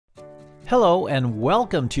Hello and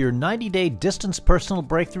welcome to your 90-day distance personal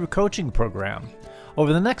breakthrough coaching program.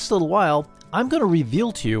 Over the next little while, I'm going to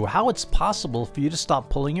reveal to you how it's possible for you to stop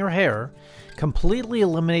pulling your hair, completely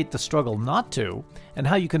eliminate the struggle not to, and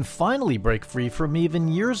how you can finally break free from even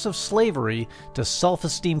years of slavery to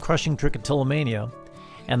self-esteem crushing trichotillomania.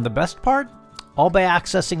 And the best part? All by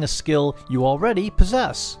accessing a skill you already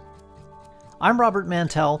possess. I'm Robert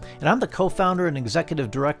Mantell, and I'm the co-founder and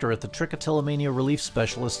executive director at the Trichotillomania Relief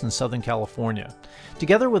Specialists in Southern California.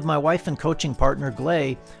 Together with my wife and coaching partner,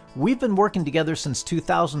 Glay, we've been working together since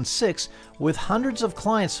 2006 with hundreds of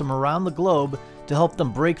clients from around the globe to help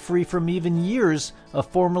them break free from even years of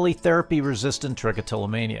formerly therapy-resistant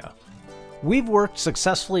trichotillomania. We've worked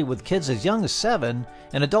successfully with kids as young as 7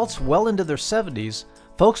 and adults well into their 70s,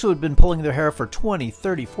 folks who had been pulling their hair for 20,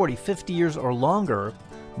 30, 40, 50 years or longer.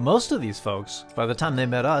 Most of these folks, by the time they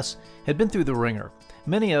met us, had been through the ringer.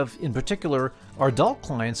 Many of, in particular, our adult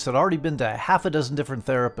clients had already been to half a dozen different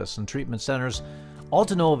therapists and treatment centers, all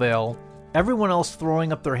to no avail, everyone else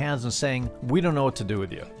throwing up their hands and saying, "We don't know what to do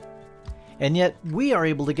with you." And yet, we are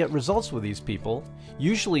able to get results with these people,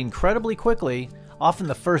 usually incredibly quickly, often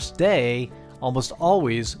the first day, almost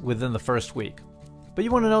always within the first week. But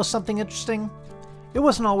you want to know something interesting? It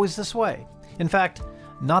wasn't always this way. In fact,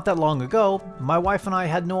 not that long ago, my wife and I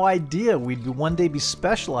had no idea we'd one day be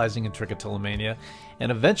specializing in trichotillomania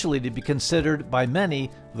and eventually to be considered by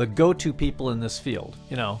many the go-to people in this field.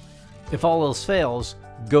 You know, if all else fails,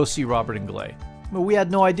 go see Robert and Glay. But we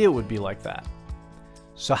had no idea it would be like that.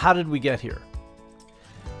 So how did we get here?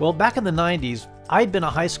 Well, back in the 90s, I'd been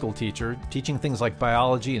a high school teacher, teaching things like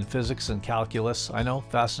biology and physics and calculus. I know,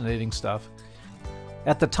 fascinating stuff.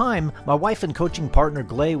 At the time, my wife and coaching partner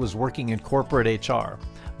Glay was working in corporate HR.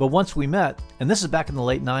 But once we met, and this is back in the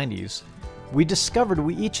late 90s, we discovered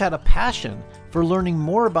we each had a passion for learning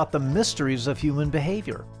more about the mysteries of human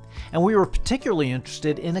behavior. And we were particularly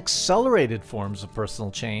interested in accelerated forms of personal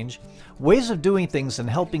change, ways of doing things and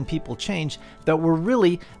helping people change that were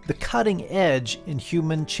really the cutting edge in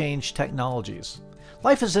human change technologies.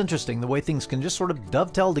 Life is interesting the way things can just sort of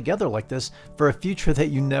dovetail together like this for a future that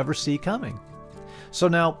you never see coming. So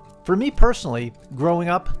now, for me personally, growing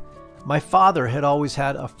up, my father had always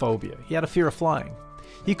had a phobia. He had a fear of flying.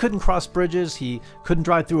 He couldn't cross bridges, he couldn't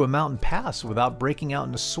drive through a mountain pass without breaking out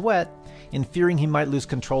into sweat and fearing he might lose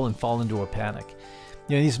control and fall into a panic.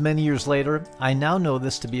 You know, these many years later, I now know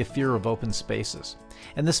this to be a fear of open spaces.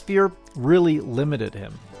 And this fear really limited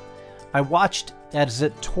him. I watched as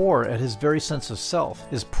it tore at his very sense of self,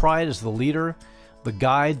 his pride as the leader, the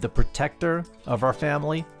guide, the protector of our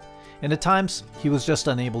family. And at times, he was just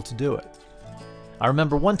unable to do it. I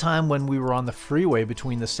remember one time when we were on the freeway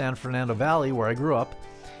between the San Fernando Valley, where I grew up,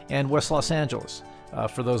 and West Los Angeles.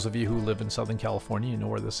 For those of you who live in Southern California, you know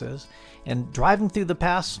where this is. And driving through the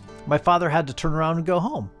pass, my father had to turn around and go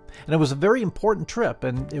home. And it was a very important trip,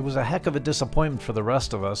 and it was a heck of a disappointment for the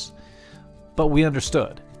rest of us. But we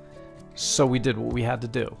understood. So we did what we had to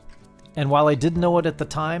do. And while I didn't know it at the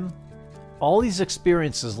time, all these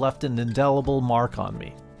experiences left an indelible mark on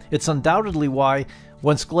me. It's undoubtedly why,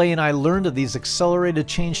 once Glay and I learned of these accelerated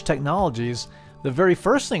change technologies, the very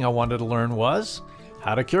first thing I wanted to learn was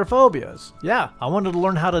how to cure phobias. Yeah, I wanted to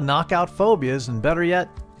learn how to knock out phobias, and better yet,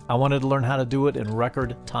 I wanted to learn how to do it in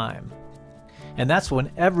record time. And that's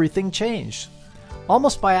when everything changed.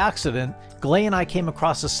 Almost by accident, Glay and I came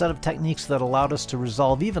across a set of techniques that allowed us to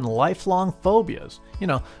resolve even lifelong phobias. You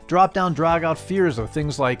know, drop down, drag out fears of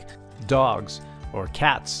things like dogs, or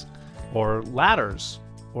cats, or ladders,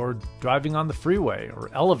 or driving on the freeway, or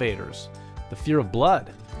elevators, the fear of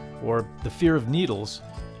blood, or the fear of needles,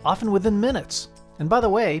 often within minutes. And by the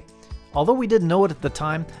way, although we didn't know it at the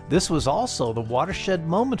time, this was also the watershed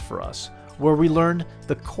moment for us, where we learned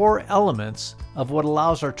the core elements of what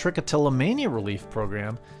allows our Trichotillomania Relief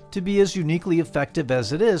program to be as uniquely effective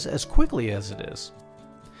as it is, as quickly as it is.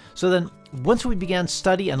 So then, once we began to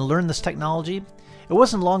study and learn this technology, it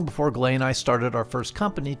wasn't long before Glay and I started our first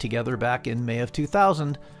company together back in May of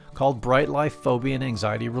 2000 called Bright Life Phobia and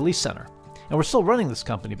Anxiety Release Center. And we're still running this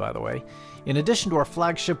company, by the way. In addition to our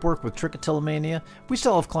flagship work with trichotillomania, we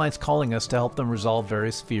still have clients calling us to help them resolve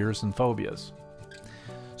various fears and phobias.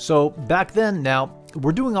 So back then, now,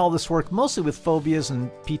 we're doing all this work mostly with phobias and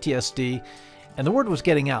PTSD, and the word was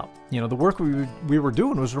getting out. You know, the work we were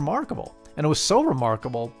doing was remarkable. And it was so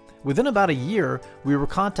remarkable, within about a year, we were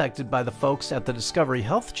contacted by the folks at the Discovery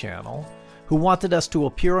Health Channel who wanted us to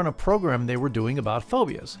appear on a program they were doing about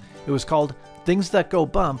phobias. It was called Things That Go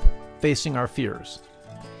Bump, Facing Our Fears.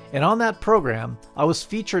 And on that program, I was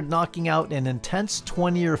featured knocking out an intense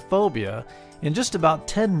 20-year phobia in just about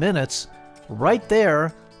 10 minutes, right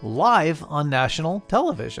there, live on national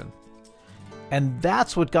television. And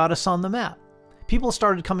that's what got us on the map. People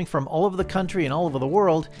started coming from all over the country and all over the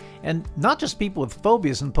world, and not just people with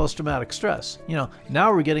phobias and post-traumatic stress. You know,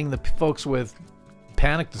 now we're getting the folks with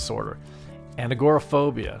panic disorder and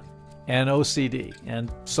agoraphobia and OCD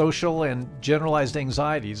and social and generalized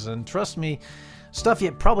anxieties, and trust me, stuff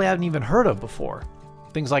you probably haven't even heard of before.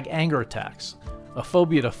 Things like anger attacks, a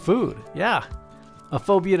phobia to food, yeah, a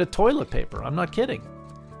phobia to toilet paper, I'm not kidding.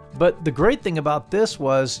 But the great thing about this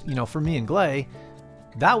was, you know, for me and Glay,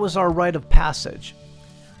 that was our rite of passage.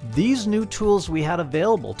 These new tools we had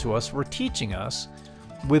available to us were teaching us,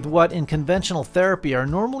 with what in conventional therapy are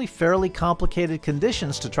normally fairly complicated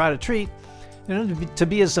conditions to try to treat, you know, to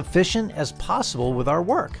be as efficient as possible with our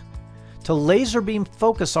work. To laser beam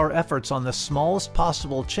focus our efforts on the smallest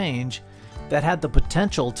possible change that had the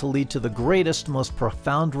potential to lead to the greatest, most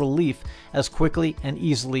profound relief as quickly and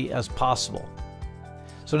easily as possible.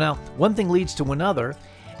 So now, one thing leads to another.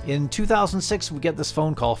 In 2006, we get this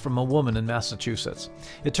phone call from a woman in Massachusetts.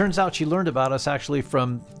 It turns out she learned about us actually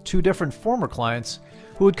from 2 different former clients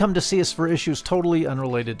who had come to see us for issues totally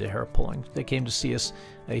unrelated to hair pulling. They came to see us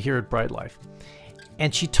here at Bright Life.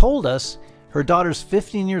 And she told us her daughter's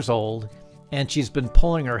 15 years old and she's been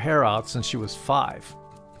pulling her hair out since she was 5.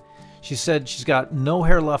 She said she's got no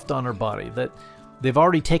hair left on her body, that they've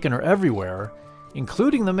already taken her everywhere,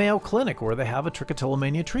 including the Mayo Clinic where they have a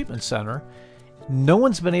Trichotillomania treatment center. No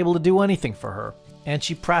one's been able to do anything for her, and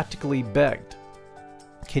she practically begged,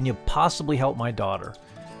 "Can you possibly help my daughter?"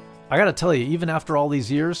 I gotta tell you, even after all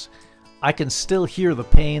these years, I can still hear the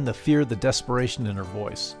pain, the fear, the desperation in her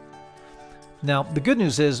voice. Now, the good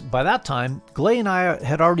news is, by that time, Glay and I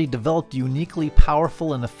had already developed a uniquely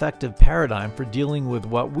powerful and effective paradigm for dealing with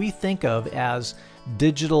what we think of as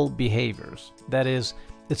digital behaviors. That is,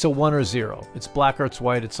 it's a 1 or 0. It's black or it's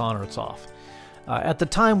white, it's on or it's off. At the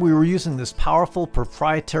time, we were using this powerful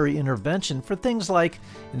proprietary intervention for things like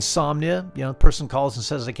insomnia. You know, a person calls and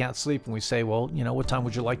says they can't sleep, and we say, well, you know, what time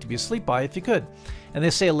would you like to be asleep by if you could? And they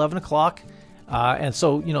say 11 o'clock, and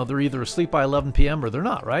so, you know, they're either asleep by 11 p.m. or they're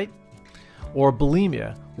not, right? Or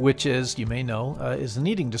bulimia, which is, you may know, is an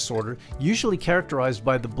eating disorder, usually characterized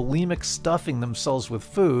by the bulimic stuffing themselves with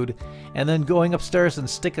food and then going upstairs and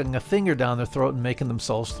sticking a finger down their throat and making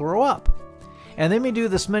themselves throw up. And they may do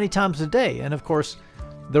this many times a day, and of course,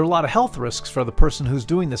 there are a lot of health risks for the person who's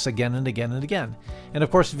doing this again and again and again. And of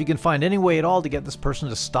course, if you can find any way at all to get this person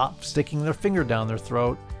to stop sticking their finger down their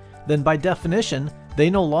throat, then by definition, they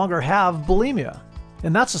no longer have bulimia.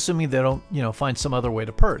 And that's assuming they don't, you know, find some other way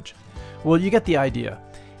to purge. Well, you get the idea.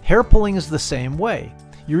 Hair pulling is the same way.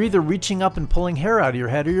 You're either reaching up and pulling hair out of your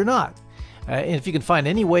head or you're not. And if you can find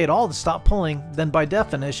any way at all to stop pulling, then by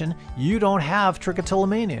definition, you don't have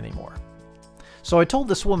trichotillomania anymore. So I told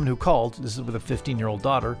this woman who called, this is with a 15-year-old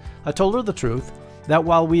daughter, I told her the truth, that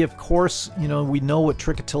while we of course, we know what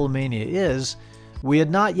trichotillomania is, we had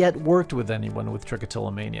not yet worked with anyone with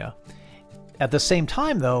trichotillomania. At the same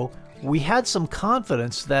time though, we had some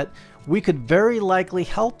confidence that we could very likely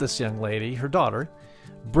help this young lady, her daughter,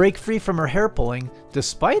 break free from her hair pulling,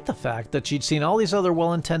 despite the fact that she'd seen all these other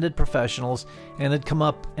well-intended professionals and had come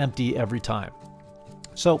up empty every time.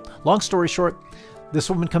 So, long story short, this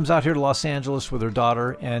woman comes out here to Los Angeles with her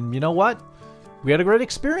daughter, and you know what? We had a great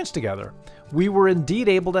experience together. We were indeed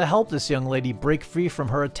able to help this young lady break free from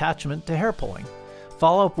her attachment to hair pulling.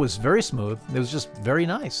 Follow-up was very smooth. It was just very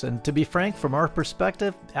nice. And to be frank, from our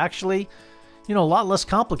perspective, actually, a lot less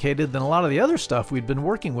complicated than a lot of the other stuff we'd been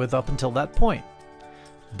working with up until that point.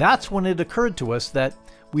 That's when it occurred to us that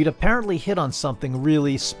we'd apparently hit on something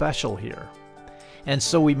really special here. And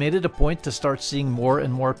so we made it a point to start seeing more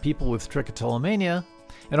and more people with trichotillomania,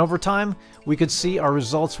 and over time we could see our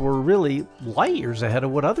results were really light years ahead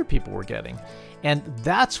of what other people were getting. And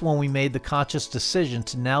that's when we made the conscious decision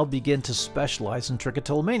to now begin to specialize in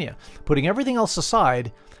trichotillomania, putting everything else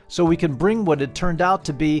aside so we can bring what had turned out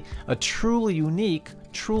to be a truly unique,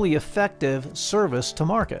 truly effective service to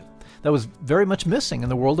market that was very much missing in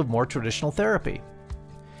the world of more traditional therapy.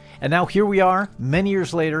 And now here we are, many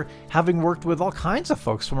years later, having worked with all kinds of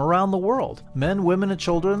folks from around the world, men, women, and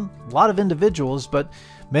children, a lot of individuals, but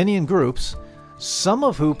many in groups, some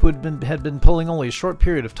of whom had been pulling only a short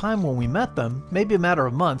period of time when we met them, maybe a matter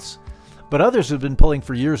of months, but others had been pulling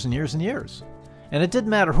for years and years and years. And it didn't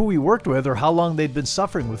matter who we worked with or how long they'd been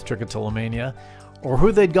suffering with trichotillomania, or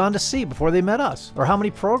who they'd gone to see before they met us, or how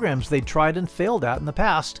many programs they'd tried and failed at in the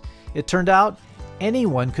past. It turned out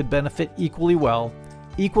anyone could benefit equally well,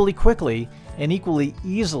 equally quickly, and equally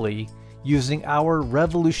easily using our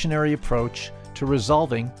revolutionary approach to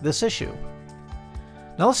resolving this issue.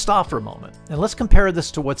 Now let's stop for a moment and let's compare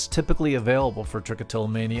this to what's typically available for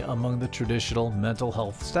trichotillomania among the traditional mental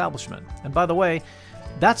health establishment. And by the way,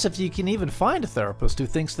 that's if you can even find a therapist who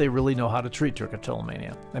thinks they really know how to treat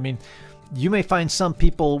trichotillomania. I mean, you may find some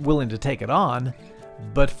people willing to take it on,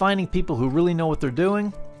 but finding people who really know what they're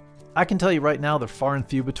doing, I can tell you right now, they're far and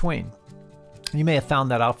few between. You may have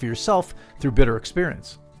found that out for yourself through bitter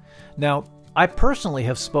experience. Now, I personally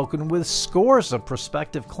have spoken with scores of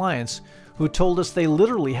prospective clients who told us they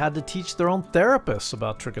literally had to teach their own therapists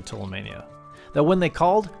about trichotillomania. That when they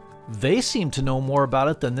called, they seemed to know more about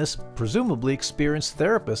it than this presumably experienced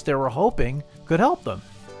therapist they were hoping could help them.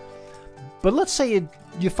 But let's say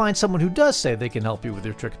you find someone who does say they can help you with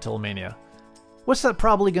your trichotillomania. What's that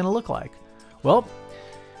probably going to look like? Well,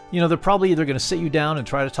 they're probably either going to sit you down and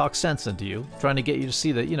try to talk sense into you, trying to get you to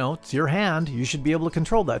see that, it's your hand. You should be able to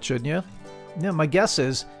control that, shouldn't you? Yeah, my guess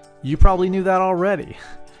is you probably knew that already.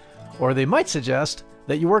 Or they might suggest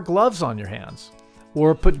that you wear gloves on your hands,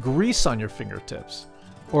 or put grease on your fingertips,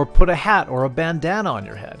 or put a hat or a bandana on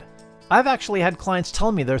your head. I've actually had clients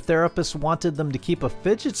tell me their therapist wanted them to keep a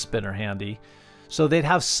fidget spinner handy so they'd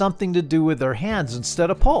have something to do with their hands instead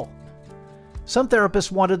of pull. Some therapists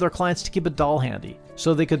wanted their clients to keep a doll handy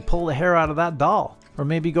so they could pull the hair out of that doll, or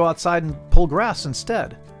maybe go outside and pull grass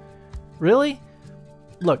instead. Really?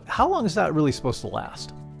 Look, how long is that really supposed to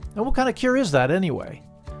last? And what kind of cure is that anyway?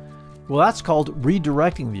 Well, that's called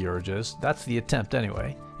redirecting the urges. That's the attempt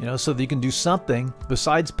anyway, so that you can do something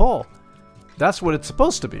besides pull. That's what it's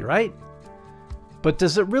supposed to be, right? But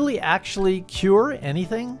does it really actually cure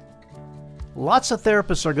anything? Lots of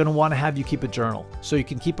therapists are going to want to have you keep a journal so you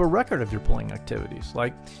can keep a record of your pulling activities.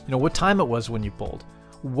 Like, what time it was when you pulled.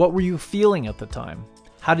 What were you feeling at the time?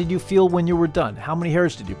 How did you feel when you were done? How many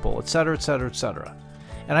hairs did you pull? Etc., etc., etc.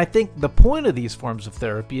 And I think the point of these forms of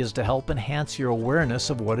therapy is to help enhance your awareness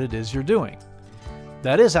of what it is you're doing.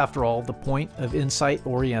 That is, after all, the point of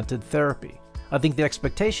insight-oriented therapy. I think the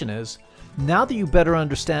expectation is, now that you better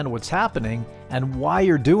understand what's happening and why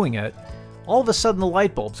you're doing it, all of a sudden the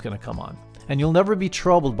light bulb's going to come on, and you'll never be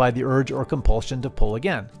troubled by the urge or compulsion to pull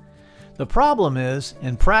again. The problem is,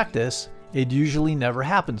 in practice, it usually never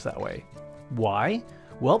happens that way. Why?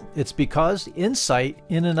 Well, it's because insight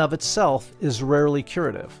in and of itself is rarely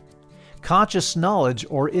curative. Conscious knowledge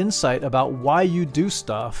or insight about why you do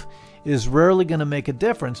stuff is rarely going to make a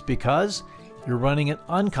difference because you're running an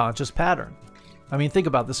unconscious pattern. I mean, think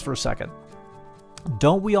about this for a second.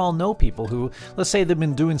 Don't we all know people who, let's say they've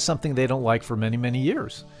been doing something they don't like for many, many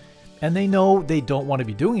years, and they know they don't want to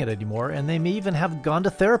be doing it anymore, and they may even have gone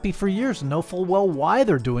to therapy for years and know full well why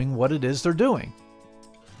they're doing what it is they're doing.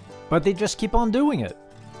 But they just keep on doing it.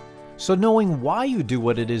 So knowing why you do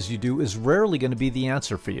what it is you do is rarely going to be the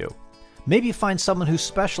answer for you. Maybe find someone who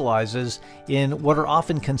specializes in what are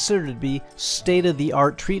often considered to be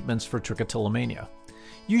state-of-the-art treatments for trichotillomania.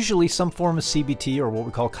 Usually some form of CBT, or what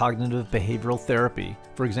we call cognitive behavioral therapy.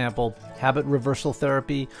 For example, habit reversal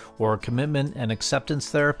therapy or commitment and acceptance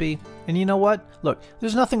therapy. And you know what? Look,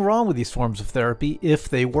 there's nothing wrong with these forms of therapy if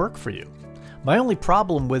they work for you. My only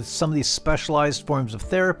problem with some of these specialized forms of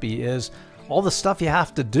therapy is all the stuff you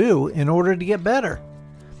have to do in order to get better,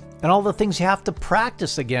 and all the things you have to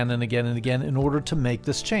practice again and again and again in order to make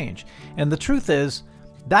this change. And the truth is,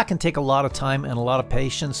 that can take a lot of time and a lot of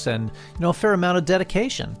patience and, a fair amount of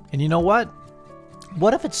dedication. And you know what?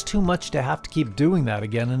 What if it's too much to have to keep doing that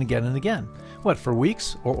again and again and again? What, for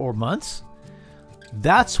weeks or months?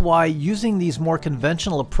 That's why using these more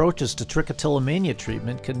conventional approaches to trichotillomania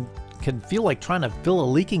treatment can feel like trying to fill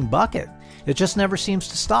a leaking bucket. It just never seems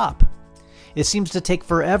to stop. It seems to take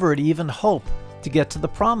forever to even hope to get to the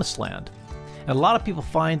promised land. And a lot of people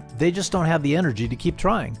find they just don't have the energy to keep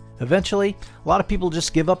trying. Eventually, a lot of people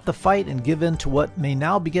just give up the fight and give in to what may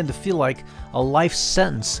now begin to feel like a life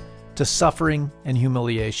sentence to suffering and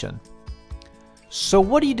humiliation. So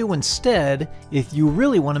what do you do instead if you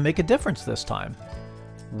really want to make a difference this time?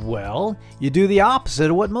 Well, you do the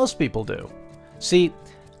opposite of what most people do. See,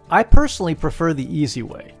 I personally prefer the easy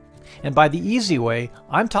way. And by the easy way,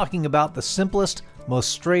 I'm talking about the simplest, most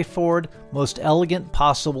straightforward, most elegant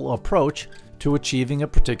possible approach to achieving a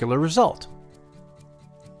particular result.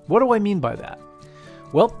 What do I mean by that?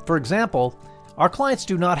 Well, for example, our clients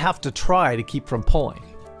do not have to try to keep from pulling.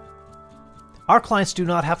 Our clients do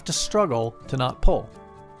not have to struggle to not pull.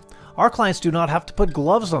 Our clients do not have to put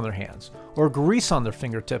gloves on their hands, or grease on their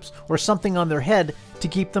fingertips, or something on their head to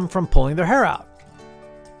keep them from pulling their hair out.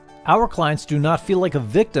 Our clients do not feel like a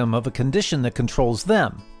victim of a condition that controls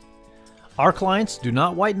them. Our clients do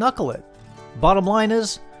not white knuckle it. Bottom line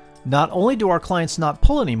is, not only do our clients not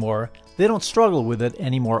pull anymore, they don't struggle with it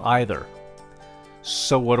anymore either.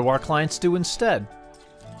 So what do our clients do instead?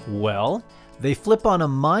 Well, they flip on a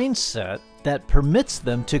mindset that permits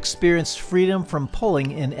them to experience freedom from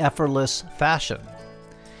pulling in effortless fashion.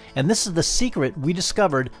 And this is the secret we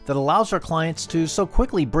discovered that allows our clients to so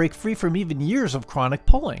quickly break free from even years of chronic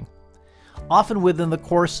pulling, often within the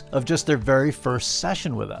course of just their very first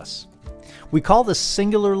session with us. We call this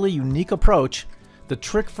singularly unique approach the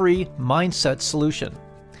trick-free mindset solution.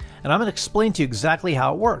 And I'm going to explain to you exactly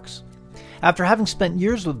how it works. After having spent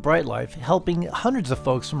years with Bright Life, helping hundreds of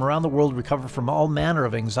folks from around the world recover from all manner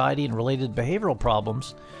of anxiety and related behavioral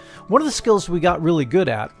problems, one of the skills we got really good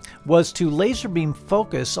at was to laser beam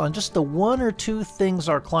focus on just the one or two things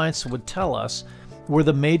our clients would tell us were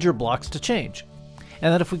the major blocks to change.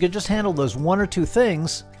 And that if we could just handle those one or two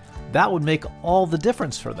things, that would make all the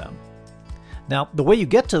difference for them. Now, the way you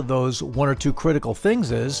get to those one or two critical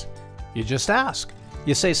things is you just ask.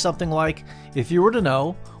 You say something like, if you were to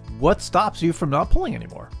know, what stops you from not pulling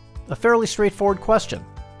anymore? A fairly straightforward question.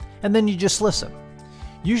 And then you just listen.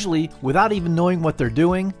 Usually, without even knowing what they're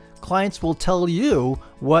doing, clients will tell you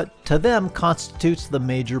what to them constitutes the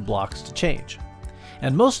major blocks to change.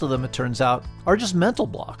 And most of them, it turns out, are just mental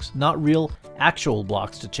blocks, not real, actual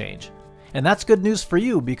blocks to change. And that's good news for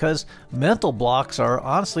you because mental blocks are,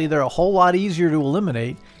 honestly, they're a whole lot easier to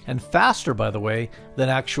eliminate and faster, by the way, than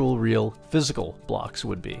actual real physical blocks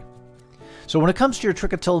would be. So when it comes to your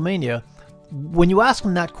trichotillomania, when you ask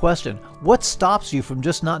them that question, what stops you from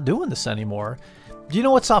just not doing this anymore? Do you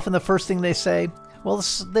know what's often the first thing they say? Well,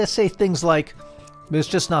 they say things like, it's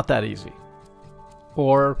just not that easy.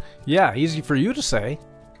 Or, yeah, easy for you to say.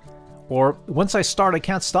 Or, once I start, I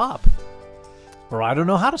can't stop. Or, I don't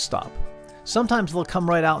know how to stop. Sometimes they'll come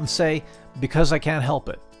right out and say, because I can't help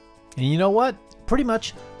it. And you know what? Pretty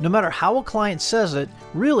much, no matter how a client says it,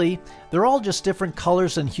 really, they're all just different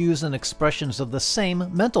colors and hues and expressions of the same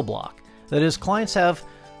mental block. That is, clients have,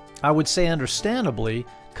 I would say understandably,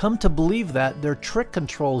 come to believe that their trick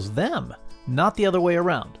controls them, not the other way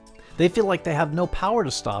around. They feel like they have no power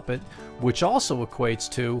to stop it, which also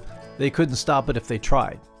equates to they couldn't stop it if they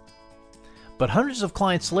tried. But hundreds of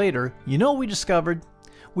clients later, you know what we discovered?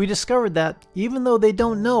 We discovered that even though they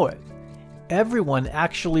don't know it, everyone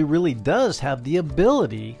actually really does have the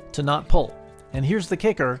ability to not pull. And here's the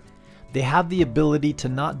kicker, they have the ability to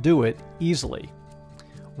not do it easily.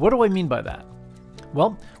 What do I mean by that?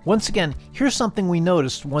 Well, once again, here's something we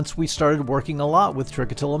noticed once we started working a lot with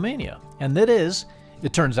trichotillomania. And that is,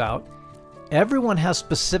 it turns out, everyone has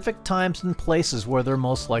specific times and places where they're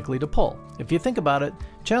most likely to pull. If you think about it,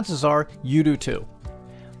 chances are you do too.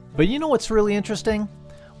 But you know what's really interesting?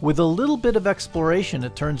 With a little bit of exploration,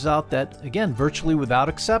 it turns out that, again, virtually without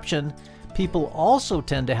exception, people also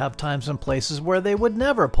tend to have times and places where they would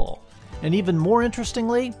never pull. And even more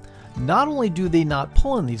interestingly, not only do they not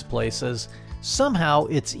pull in these places, somehow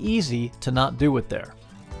it's easy to not do it there.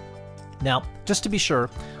 Now, just to be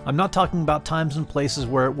sure, I'm not talking about times and places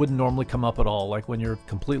where it wouldn't normally come up at all, like when you're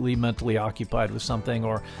completely mentally occupied with something,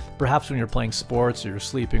 or perhaps when you're playing sports or you're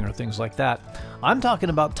sleeping or things like that. I'm talking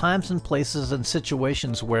about times and places and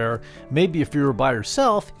situations where maybe if you were by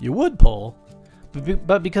yourself, you would pull,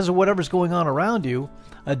 but because of whatever's going on around you,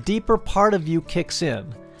 a deeper part of you kicks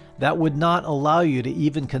in that would not allow you to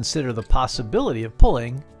even consider the possibility of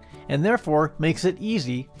pulling, and therefore makes it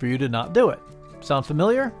easy for you to not do it. Sound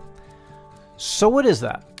familiar? So what is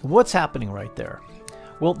that? What's happening right there?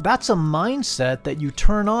 Well, that's a mindset that you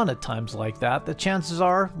turn on at times like that, that chances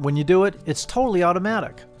are, when you do it, it's totally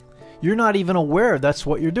automatic. You're not even aware that's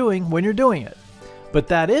what you're doing when you're doing it. But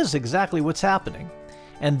that is exactly what's happening.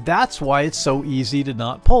 And that's why it's so easy to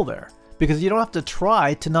not pull there. Because you don't have to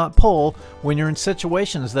try to not pull when you're in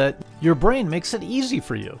situations that your brain makes it easy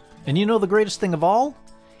for you. And you know the greatest thing of all?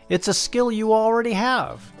 It's a skill you already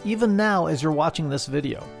have, even now as you're watching this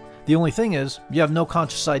video. The only thing is, you have no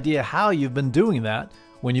conscious idea how you've been doing that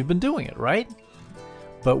when you've been doing it, right?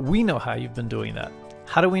 But we know how you've been doing that.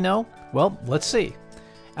 How do we know? Well, let's see.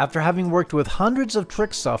 After having worked with hundreds of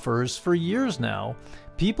trick sufferers for years now,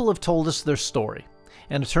 people have told us their story.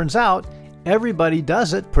 And it turns out, everybody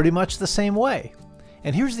does it pretty much the same way.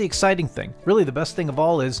 And here's the exciting thing, really the best thing of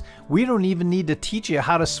all is, we don't even need to teach you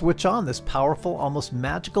how to switch on this powerful, almost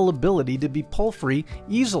magical ability to be pull-free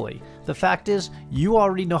easily. The fact is, you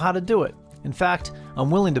already know how to do it. In fact, I'm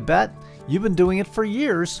willing to bet you've been doing it for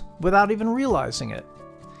years without even realizing it.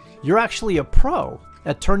 You're actually a pro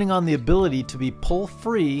at turning on the ability to be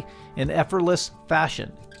pull-free in effortless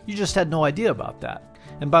fashion. You just had no idea about that.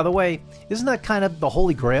 And by the way, isn't that kind of the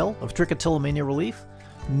holy grail of trichotillomania relief?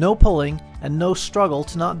 No pulling and no struggle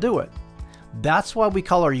to not do it. That's why we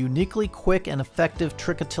call our uniquely quick and effective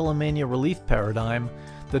trichotillomania relief paradigm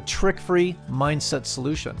the trick-free mindset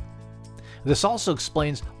solution. This also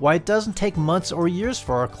explains why it doesn't take months or years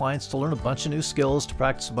for our clients to learn a bunch of new skills, to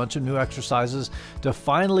practice a bunch of new exercises, to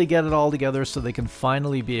finally get it all together so they can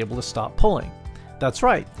finally be able to stop pulling. That's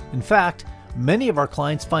right. In fact, many of our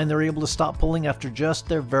clients find they're able to stop pulling after just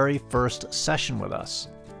their very first session with us.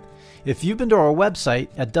 If you've been to our website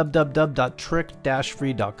at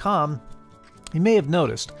www.trich-free.com, you may have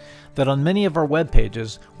noticed that on many of our web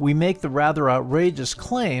pages, we make the rather outrageous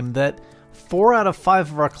claim that 4 out of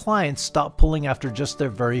 5 of our clients stop pulling after just their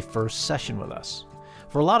very first session with us.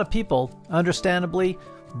 For a lot of people, understandably,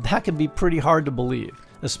 that can be pretty hard to believe,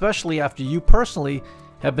 especially after you personally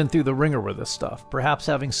have been through the ringer with this stuff, perhaps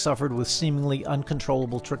having suffered with seemingly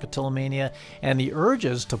uncontrollable trichotillomania and the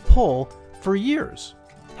urges to pull for years.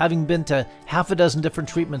 Having been to half a dozen different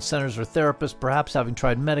treatment centers or therapists, perhaps having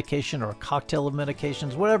tried medication or a cocktail of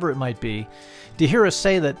medications, whatever it might be, to hear us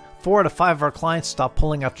say that 4 out of 5 of our clients stop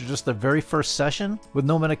pulling after just their very first session, with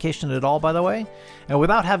no medication at all, by the way, and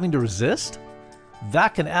without having to resist,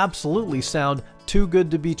 that can absolutely sound too good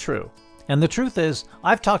to be true. And the truth is,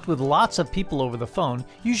 I've talked with lots of people over the phone,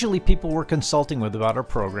 usually people we're consulting with about our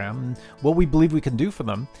program and what we believe we can do for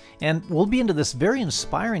them, and we'll be into this very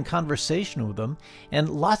inspiring conversation with them, and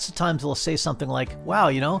lots of times they'll say something like, wow,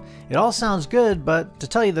 you know, it all sounds good, but to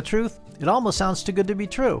tell you the truth, it almost sounds too good to be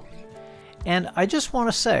true. And I just want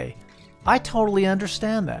to say, I totally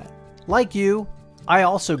understand that. Like you, I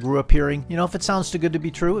also grew up hearing, you know, if it sounds too good to be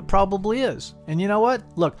true, it probably is. And you know what?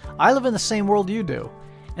 Look, I live in the same world you do.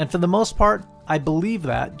 And for the most part, I believe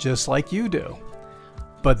that just like you do.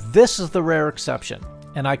 But this is the rare exception,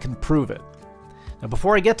 and I can prove it. Now,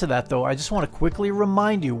 before I get to that, though, I just want to quickly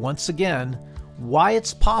remind you once again why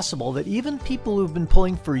it's possible that even people who've been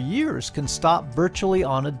pulling for years can stop virtually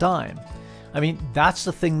on a dime. I mean, that's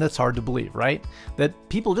the thing that's hard to believe, right? That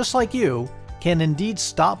people just like you can indeed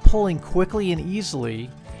stop pulling quickly and easily,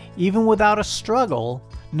 even without a struggle,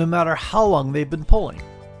 no matter how long they've been pulling.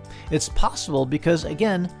 It's possible because,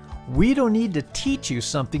 again, we don't need to teach you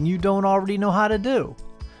something you don't already know how to do.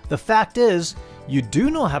 The fact is, you do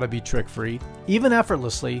know how to be trick-free, even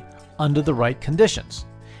effortlessly, under the right conditions.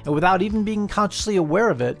 And without even being consciously aware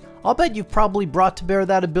of it, I'll bet you've probably brought to bear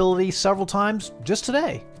that ability several times just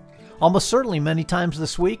today. Almost certainly many times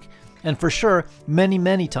this week, and for sure many,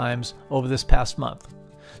 many times over this past month.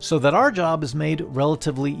 So that our job is made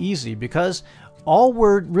relatively easy because all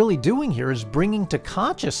we're really doing here is bringing to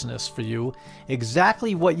consciousness for you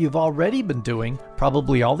exactly what you've already been doing,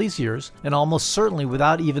 probably all these years, and almost certainly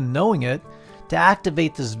without even knowing it, to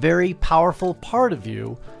activate this very powerful part of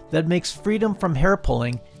you that makes freedom from hair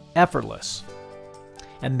pulling effortless.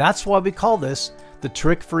 And that's why we call this the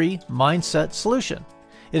Trick-Free Mindset Solution.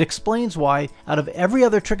 It explains why, out of every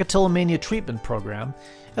other trichotillomania treatment program,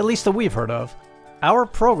 at least that we've heard of, our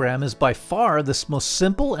program is by far the most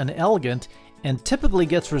simple and elegant and typically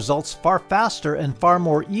gets results far faster and far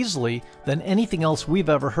more easily than anything else we've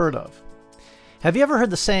ever heard of. Have you ever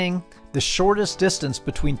heard the saying, the shortest distance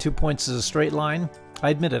between 2 points is a straight line?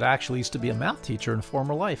 I admit it, actually used to be a math teacher in a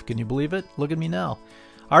former life. Can you believe it? Look at me now.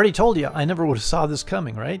 I already told you, I never would have saw this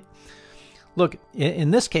coming, right? Look,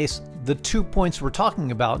 in this case, the 2 points we're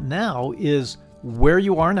talking about now is where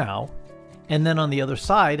you are now, and then on the other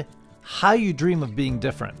side, how you dream of being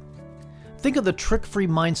different. Think of the trick-free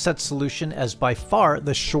mindset solution as by far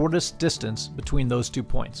the shortest distance between those 2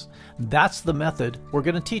 points. That's the method we're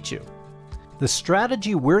going to teach you. The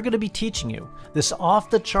strategy we're going to be teaching you, this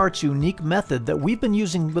off-the-charts unique method that we've been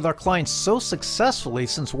using with our clients so successfully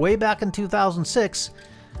since way back in 2006,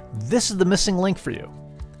 this is the missing link for you.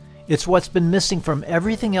 It's what's been missing from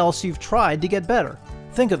everything else you've tried to get better.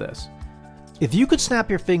 Think of this. If you could snap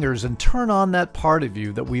your fingers and turn on that part of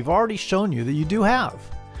you that we've already shown you that you do have,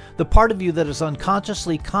 the part of you that is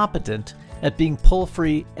unconsciously competent at being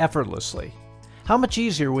pull-free effortlessly, how much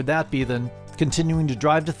easier would that be than continuing to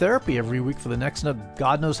drive to therapy every week for the next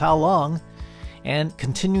God knows how long, and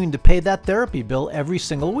continuing to pay that therapy bill every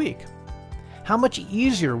single week? How much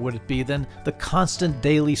easier would it be than the constant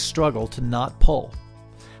daily struggle to not pull?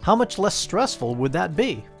 How much less stressful would that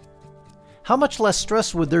be? How much less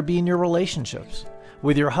stress would there be in your relationships,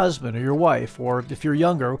 with your husband or your wife, or if you're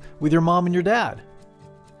younger, with your mom and your dad?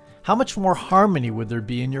 How much more harmony would there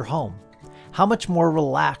be in your home? How much more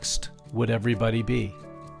relaxed would everybody be?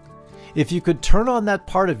 If you could turn on that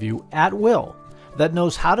part of you at will that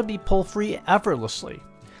knows how to be pull-free effortlessly,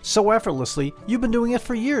 so effortlessly you've been doing it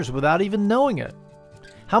for years without even knowing it,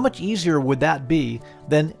 how much easier would that be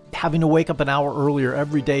than having to wake up an hour earlier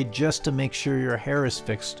every day just to make sure your hair is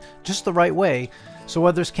fixed just the right way so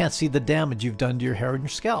others can't see the damage you've done to your hair and your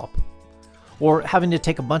scalp? Or having to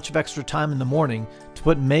take a bunch of extra time in the morning to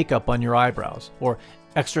put makeup on your eyebrows, or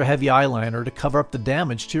extra heavy eyeliner to cover up the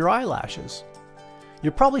damage to your eyelashes.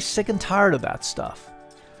 You're probably sick and tired of that stuff.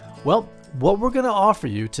 Well, what we're going to offer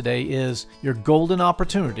you today is your golden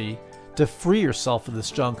opportunity to free yourself of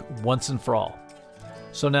this junk once and for all.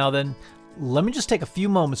 So now then, let me just take a few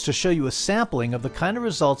moments to show you a sampling of the kind of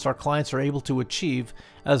results our clients are able to achieve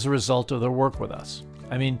as a result of their work with us.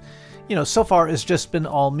 I mean, you know, so far it's just been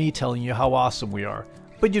all me telling you how awesome we are,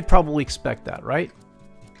 but you'd probably expect that, right?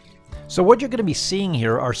 So what you're going to be seeing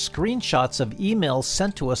here are screenshots of emails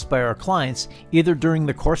sent to us by our clients either during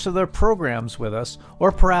the course of their programs with us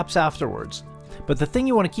or perhaps afterwards. But the thing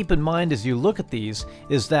you want to keep in mind as you look at these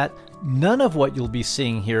is that none of what you'll be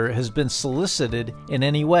seeing here has been solicited in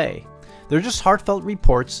any way. They're just heartfelt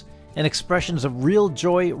reports and expressions of real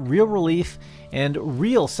joy, real relief, and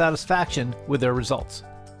real satisfaction with their results.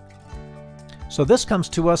 So this comes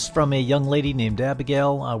to us from a young lady named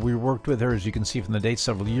Abigail. We worked with her, as you can see from the date,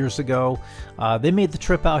 several years ago. They made the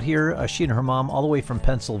trip out here, she and her mom, all the way from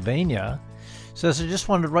Pennsylvania. Says, I just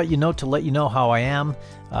wanted to write you a note to let you know how I am.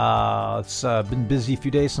 It's been busy a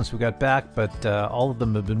few days since we got back, but all of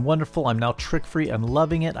them have been wonderful. I'm now trick-free and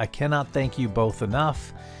loving it. I cannot thank you both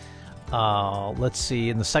enough. Let's see,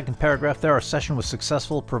 in the second paragraph there, our session was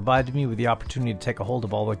successful, provided me with the opportunity to take a hold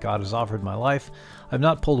of all that God has offered my life. I've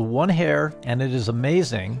not pulled one hair, and it is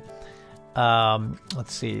amazing.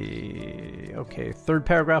 Let's see, okay, third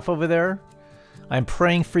paragraph over there. I'm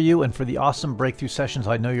praying for you and for the awesome breakthrough sessions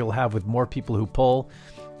I know you'll have with more people who pull.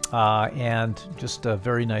 And just a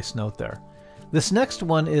very nice note there. This next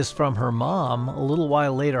one is from her mom a little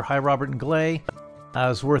while later. Hi, Robert and Glay.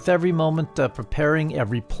 It's worth every moment preparing,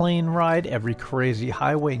 every plane ride, every crazy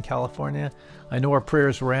highway in California. I know our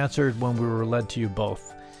prayers were answered when we were led to you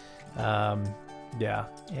both. Yeah,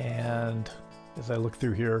 and as I look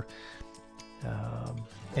through here,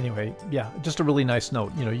 anyway, yeah, just a really nice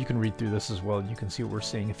note. You know, you can read through this as well and you can see what we're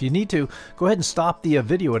seeing. If you need to, go ahead and stop the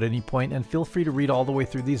video at any point and feel free to read all the way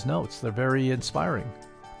through these notes. They're very inspiring.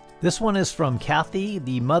 This one is from Kathy,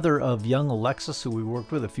 the mother of young Alexis, who we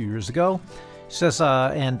worked with a few years ago. She says,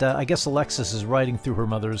 I guess Alexis is writing through her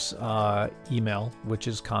mother's email, which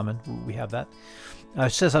is common. We have that. She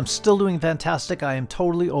says, I'm still doing fantastic. I am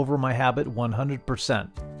totally over my habit 100%.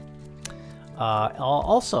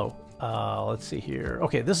 Also, let's see here.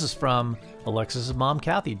 Okay, this is from Alexis's mom,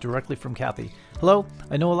 Kathy, directly from Kathy. Hello,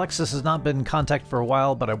 I know Alexis has not been in contact for a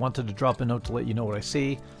while, but I wanted to drop a note to let you know what I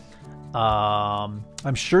see.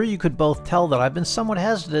 I'm sure you could both tell that I've been somewhat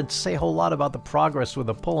hesitant to say a whole lot about the progress with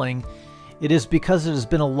the pulling. It is because it has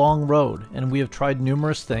been a long road, and we have tried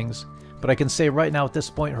numerous things. But I can say right now at this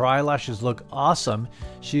point, her eyelashes look awesome.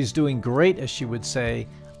 She's doing great, as she would say.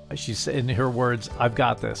 She said in her words, I've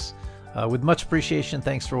got this. With much appreciation,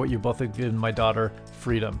 thanks for what you both have given my daughter,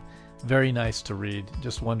 Freedom. Very nice to read.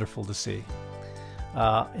 Just wonderful to see.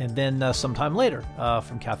 And then sometime later,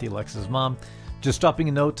 from Kathy, Alexis' mom, just dropping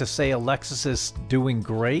a note to say Alexis is doing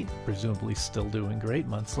great, presumably still doing great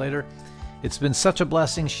months later. It's been such a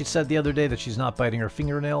blessing. She said the other day that she's not biting her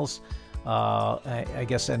fingernails, I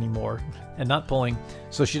guess, anymore, and not pulling,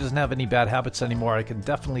 so she doesn't have any bad habits anymore. I can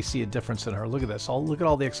definitely see a difference in her. Look at this. Look at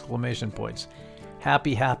all the exclamation points.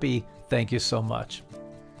 Happy, happy. Thank you so much.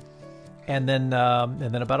 And then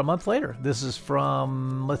about a month later, this is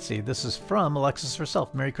from, let's see, this is from Alexis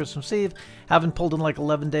herself. Merry Christmas Eve. Haven't pulled in like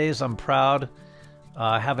 11 days. I'm proud.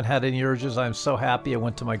 Haven't had any urges. I'm so happy. I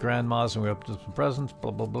went to my grandma's and we opened some presents. Blah,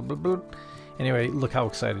 blah, blah, blah, blah. Anyway, look how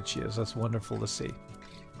excited she is. That's wonderful to see.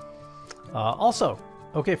 Also,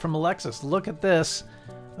 okay, from Alexis, look at this.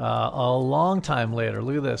 A long time later,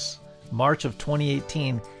 look at this. March of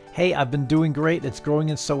 2018. Hey, I've been doing great. It's growing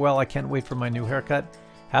in so well. I can't wait for my new haircut.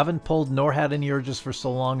 Haven't pulled nor had any urges for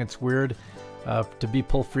so long. It's weird to be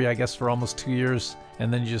pull-free, I guess, for almost 2 years.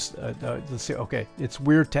 And then you just, let's see, okay, it's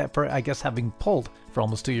weird for, I guess, having pulled for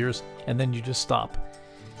almost 2 years, and then you just stop.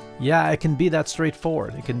 Yeah, it can be that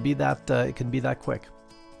straightforward. It can be that quick.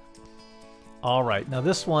 All right, now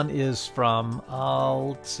this one is from,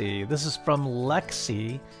 let's see, this is from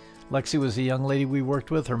Lexi. Lexi was a young lady we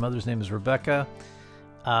worked with. Her mother's name is Rebecca.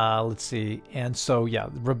 Let's see, and so, yeah,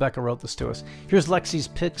 Rebecca wrote this to us. Here's Lexi's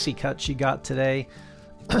pixie cut she got today.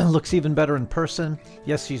 Looks even better in person.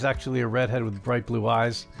 Yes, she's actually a redhead with bright blue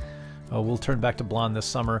eyes. We'll turn back to blonde this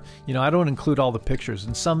summer. You know, I don't include all the pictures.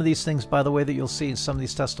 And some of these things, by the way, that you'll see in some of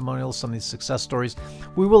these testimonials, some of these success stories,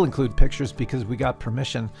 we will include pictures because we got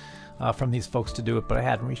permission from these folks to do it, but I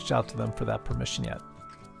hadn't reached out to them for that permission yet.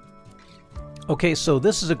 Okay, so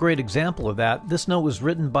this is a great example of that. This note was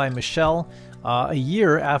written by Michelle a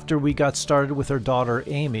year after we got started with her daughter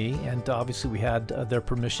Amy, and obviously we had their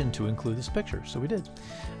permission to include this picture, so we did.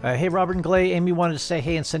 Hey Robert and Glay, Amy wanted to say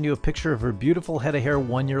hey and send you a picture of her beautiful head of hair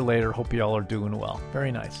 1 year later. Hope you all are doing well.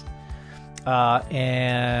 Very nice.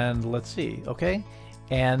 And let's see, okay.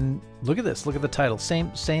 And look at this, look at the title. Same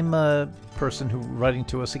person who writing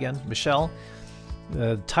to us again, Michelle.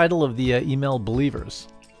 The title of the email, Believers.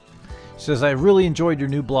 She says, I really enjoyed your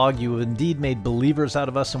new blog. You have indeed made believers out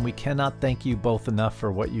of us, and we cannot thank you both enough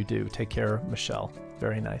for what you do. Take care, Michelle.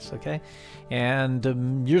 Very nice, okay?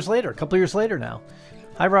 And years later, a couple years later now.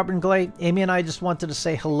 Hi, Robert and Glay. Amy and I just wanted to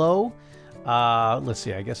say hello. Let's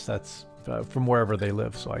see, I guess that's from wherever they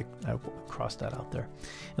live, so I crossed that out there.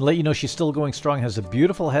 And let you know she's still going strong, has a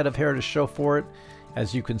beautiful head of hair to show for it.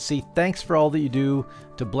 As you can see, thanks for all that you do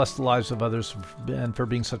to bless the lives of others and for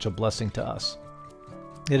being such a blessing to us.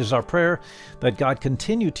 It is our prayer that God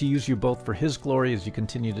continue to use you both for His glory as you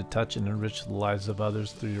continue to touch and enrich the lives of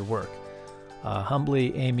others through your work.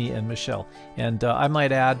 Humbly, Amy and Michelle. And I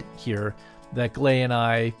might add here that Glay and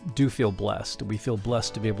I do feel blessed. We feel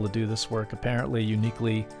blessed to be able to do this work, apparently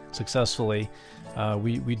uniquely, successfully.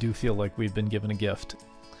 We do feel like we've been given a gift.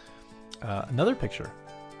 Another picture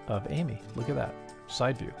of Amy. Look at that.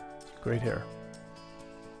 Side view. Great hair.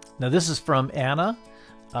 Now this is from Anna.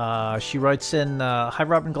 She writes in, Hi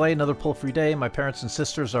Robert and Glay, another pull-free day. My parents and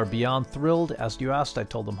sisters are beyond thrilled. As you asked, I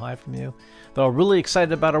told them hi from you. They're all really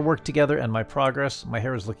excited about our work together and my progress. My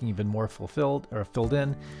hair is looking even more filled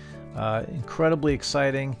in. Incredibly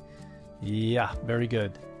exciting. Yeah, very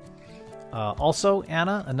good. Also,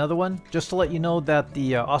 Anna, another one, just to let you know that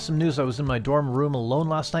the awesome news, I was in my dorm room alone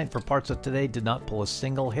last night for parts of today, did not pull a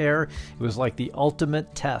single hair. It was like the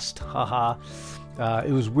ultimate test. Haha.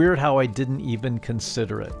 It was weird how I didn't even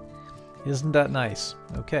consider it. Isn't that nice?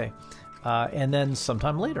 Okay. And then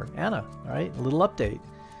sometime later, Anna, all right, a little update.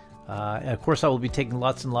 And of course, I will be taking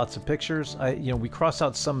lots and lots of pictures. We cross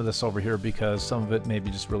out some of this over here because some of it may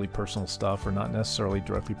be just really personal stuff or not necessarily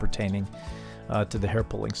directly pertaining to the hair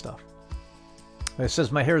pulling stuff. It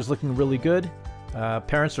says, my hair is looking really good.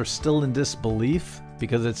 Parents are still in disbelief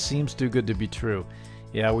because it seems too good to be true.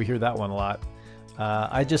 Yeah, we hear that one a lot.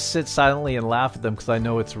 I just sit silently and laugh at them because I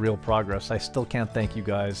know it's real progress. I still can't thank you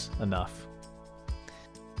guys enough.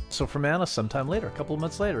 So from Anna, sometime later, a couple of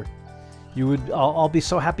months later, I'll be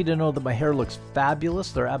so happy to know that my hair looks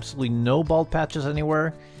fabulous. There are absolutely no bald patches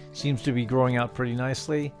anywhere. Seems to be growing out pretty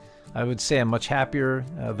nicely. I would say I'm much happier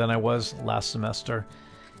than I was last semester,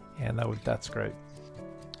 and that's great.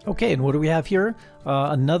 Okay, and what do we have here?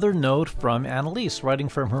 Another note from Annalise, writing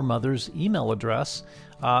from her mother's email address.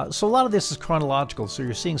 So a lot of this is chronological, so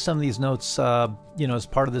you're seeing some of these notes, as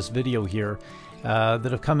part of this video here,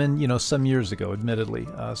 that have come in, some years ago, admittedly,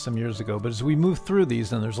 some years ago. But as we move through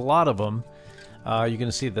these, and there's a lot of them, you're going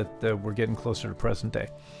to see that we're getting closer to present day.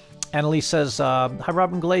 Annalise says, Hi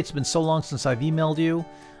Robin Glay, it's been so long since I've emailed you.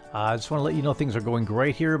 I just want to let you know things are going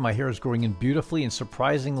great here. My hair is growing in beautifully and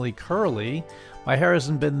surprisingly curly. My hair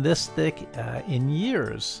hasn't been this thick in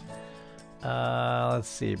years. Let's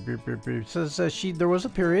see. It says there was a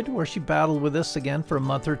period where she battled with this again for a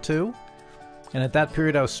month or two. And at that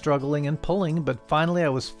period I was struggling and pulling, but finally I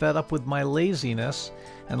was fed up with my laziness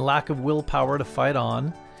and lack of willpower to fight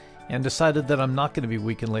on, and decided that I'm not going to be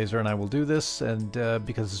weak and lazy and I will do this, and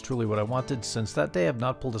because it's truly what I wanted. Since that day I've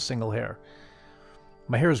not pulled a single hair.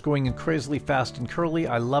 My hair is growing in crazily fast and curly.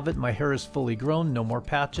 I love it. My hair is fully grown, no more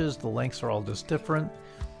patches. The lengths are all just different,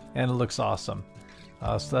 and it looks awesome.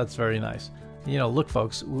 So that's very nice. Look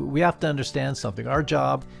folks, we have to understand something. Our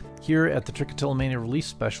job here at the Trichotillomania Relief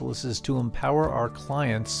Specialists is to empower our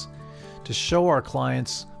clients, to show our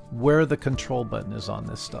clients where the control button is on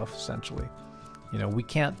this stuff, essentially. We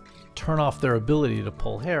can't turn off their ability to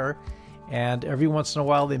pull hair, and every once in a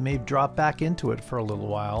while they may drop back into it for a little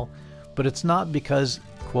while, but it's not because,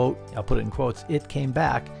 quote, I'll put it in quotes, it came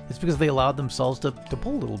back. It's because they allowed themselves to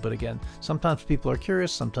pull a little bit again. Sometimes people are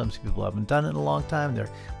curious, sometimes people haven't done it in a long time, they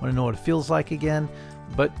want to know what it feels like again,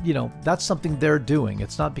 but that's something they're doing.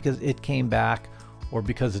 It's not because it came back or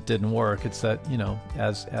because it didn't work. It's that,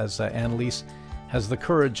 as Annalise has the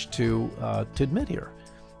courage to admit here,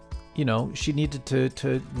 she needed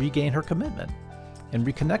to regain her commitment and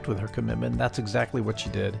reconnect with her commitment. That's exactly what she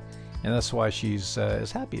did. And that's why she's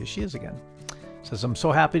as happy as she is again. Says, I'm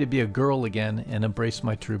so happy to be a girl again and embrace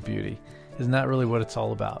my true beauty. Isn't that really what it's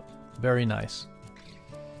all about? Very nice.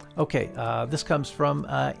 Okay, this comes from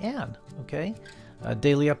Anne. Okay,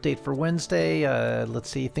 daily update for Wednesday. Let's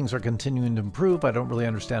see, things are continuing to improve. I don't really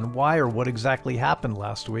understand why or what exactly happened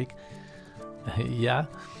last week. Yeah.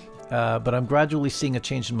 but I'm gradually seeing a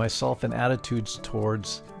change in myself and attitude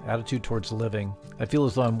towards living. I feel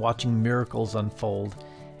as though I'm watching miracles unfold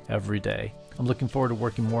every day. I'm looking forward to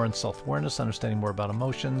working more on self-awareness, understanding more about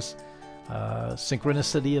emotions.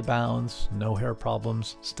 Synchronicity abounds, no hair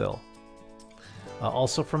problems still.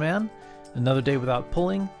 Also from Anne, another day without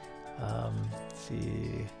pulling. Let's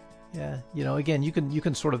see. Yeah, you know, again, you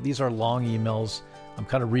can sort of, these are long emails. I'm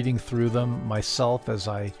kind of reading through them myself as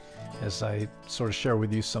I sort of share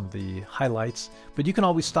with you some of the highlights. But you can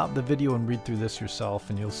always stop the video and read through this yourself,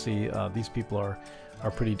 and you'll see these people are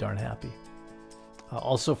pretty darn happy.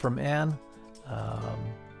 Also from Anne,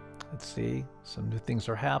 let's see, some new things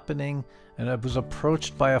are happening, and I was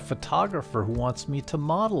approached by a photographer who wants me to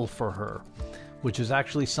model for her, which is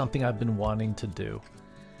actually something I've been wanting to do.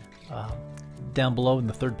 Down below in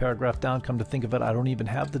the third paragraph down, come to think of it, I don't even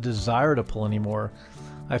have the desire to pull anymore.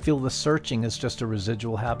 I feel the searching is just a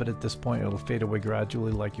residual habit at this point. It'll fade away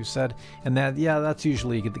gradually, like you said. And that, yeah, that's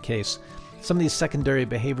usually the case. Some of these secondary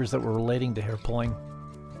behaviors that were relating to hair pulling,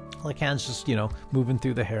 like hands just, you know, moving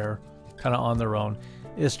through the hair kind of on their own,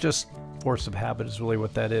 it's just force of habit is really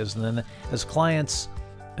what that is. And then as clients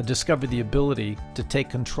discover the ability to take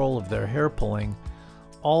control of their hair pulling,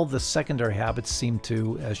 all the secondary habits seem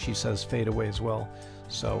to, as she says, fade away as well.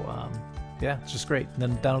 So yeah, it's just great. And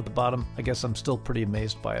then down at the bottom, I guess I'm still pretty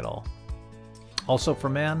amazed by it all. Also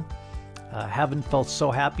from Anne, haven't felt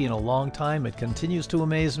so happy in a long time. It continues to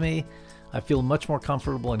amaze me. I feel much more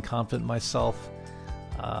comfortable and confident in myself.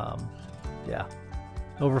 Yeah,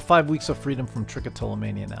 over 5 weeks of freedom from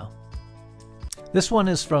trichotillomania now. This one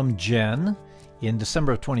is from Jen. In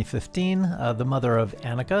December of 2015, the mother of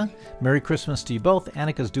Annika. Merry Christmas to you both.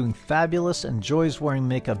 Annika's doing fabulous, enjoys wearing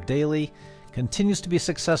makeup daily, continues to be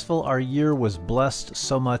successful. Our year was blessed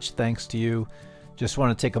so much thanks to you. Just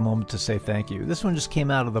want to take a moment to say thank you. This one just came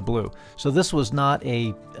out of the blue. So this was not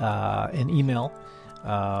an email,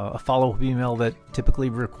 a follow-up email that typically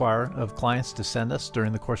require of clients to send us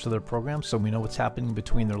during the course of their program, so we know what's happening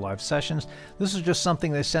between their live sessions. This is just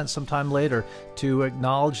something they sent sometime later to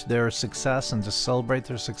acknowledge their success and to celebrate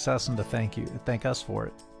their success and to thank us for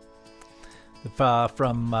it.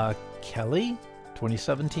 From Kelly,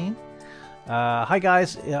 2017. Hi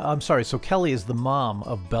guys, I'm sorry, so Kelly is the mom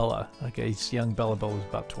of Bella. Okay, it's young Bella. Bella was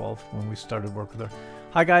about 12 when we started work with her.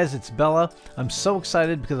 Hi guys, it's Bella. I'm so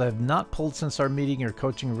excited because I have not pulled since our meeting. Your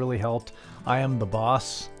coaching really helped. I am the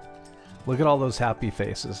boss. Look at all those happy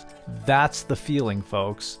faces. That's the feeling,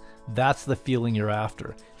 folks. That's the feeling you're after.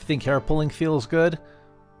 If you think hair pulling feels good,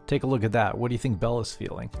 take a look at that. What do you think Bella's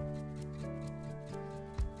feeling?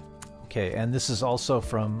 Okay, and this is also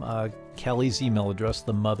from Kelly's email address,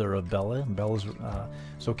 the mother of Bella.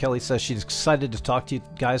 So Kelly says she's excited to talk to you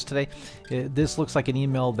guys today. This looks like an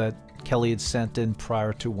email that Kelly had sent in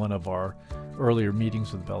prior to one of our earlier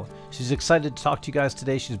meetings with Bella. She's excited to talk to you guys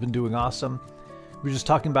today. She's been doing awesome. We were just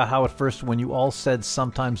talking about how at first when you all said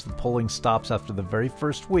sometimes the pulling stops after the very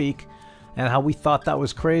first week and how we thought that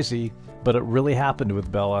was crazy, but it really happened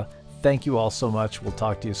with Bella. Thank you all so much. We'll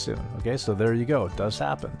talk to you soon. Okay, so there you go. It does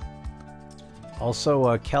happen.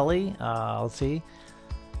 Also, Kelly, let's see.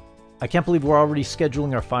 I can't believe we're already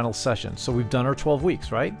scheduling our final session. So we've done our 12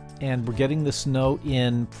 weeks, right? And we're getting this note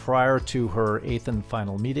in prior to her 8th and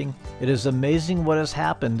final meeting. It is amazing what has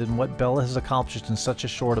happened and what Bella has accomplished in such a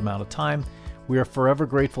short amount of time. We are forever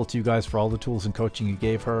grateful to you guys for all the tools and coaching you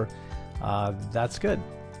gave her. That's good.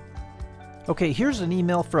 Okay, here's an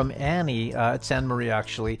email from Annie. It's Anne-Marie,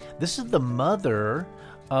 actually. This is the mother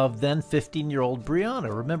of then 15-year-old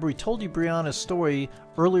Brianna. Remember, we told you Brianna's story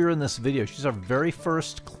earlier in this video. She's our very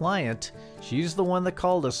first client. She's the one that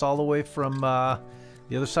called us all the way from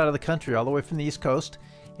the other side of the country, all the way from the East Coast.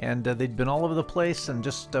 And they'd been all over the place and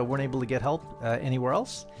just weren't able to get help anywhere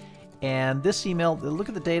else. And this email, look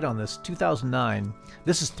at the date on this, 2009.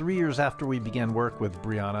 This is 3 years after we began work with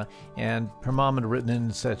Brianna, and her mom had written in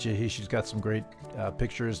and said she's got some great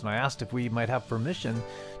pictures, and I asked if we might have permission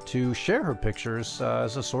to share her pictures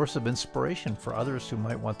as a source of inspiration for others who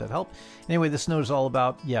might want that help. Anyway, this note is all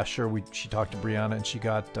about, yeah, sure, she talked to Brianna and she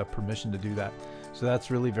got permission to do that. So that's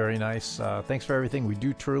really very nice. Thanks for everything. We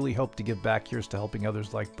do truly hope to give back. Here's to helping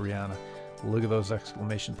others like Brianna. Look at those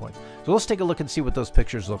exclamation points. So let's take a look and see what those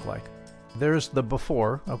pictures look like. There's the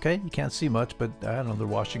before, okay? You can't see much, but I don't know, they're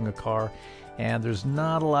washing a car, and there's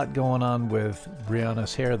not a lot going on with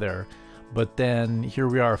Brianna's hair there. But then here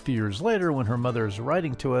we are a few years later when her mother is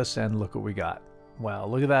writing to us, and look what we got. Wow,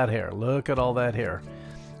 look at that hair. Look at all that hair.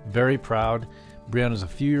 Very proud. Brianna's a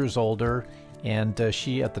few years older, and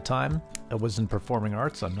she, at the time, was in performing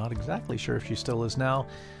arts. I'm not exactly sure if she still is now,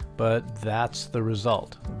 but that's the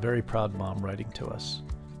result. Very proud mom writing to us.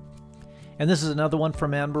 And this is another one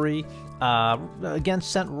from Anne-Marie. Again,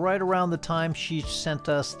 sent right around the time she sent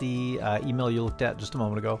us the email you looked at just a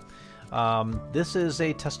moment ago. This is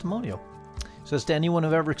a testimonial. It says, to anyone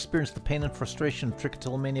who ever experienced the pain and frustration of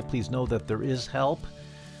trichotillomania, please know that there is help.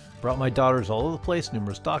 Brought my daughters all over the place,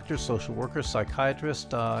 numerous doctors, social workers,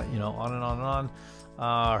 psychiatrists, you know, on and on and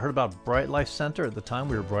on. Heard about Bright Life Center. At the time,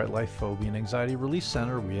 we were Bright Life Phobia and Anxiety Relief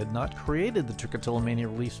Center. We had not created the Trichotillomania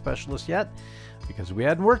Relief Specialists yet because we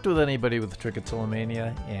hadn't worked with anybody with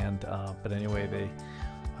trichotillomania. And but anyway,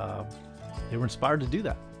 they were inspired to do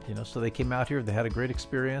that. You know, so they came out here. They had a great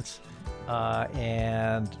experience.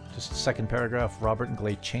 And just the second paragraph, Robert and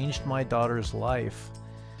Glade changed my daughter's life.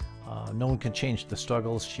 No one can change the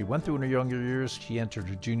struggles she went through in her younger years. She entered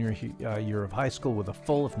her junior year of high school with a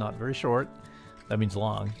full, if not very short, that means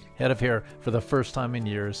long, head of hair for the first time in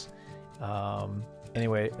years.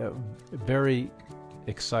 Anyway, very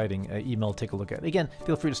exciting email to take a look at. Again,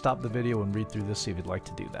 feel free to stop the video and read through this, see if you'd like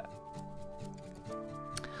to do that.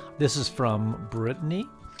 This is from Brittany,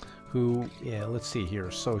 who, yeah, let's see here.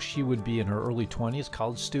 So she would be in her early 20s,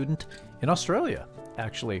 college student in Australia,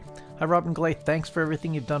 actually. Hi, Robert and Glade. Thanks for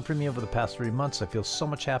everything you've done for me over the past 3 months. I feel so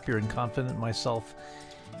much happier and confident in myself.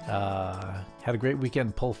 Had a great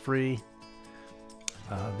weekend, pull free.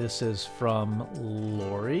 This is from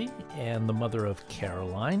Lori and the mother of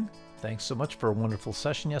Caroline. Thanks so much for a wonderful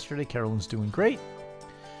session yesterday. Caroline's doing great.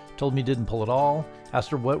 Told me didn't pull at all. Asked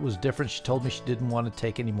her what was different. She told me she didn't want to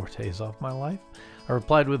take any more days off my life. I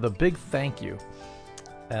replied with a big thank you.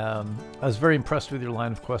 I was very impressed with your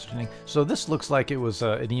line of questioning. So this looks like it was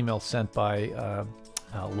an email sent by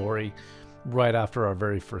Lori right after our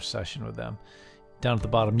very first session with them. Down at the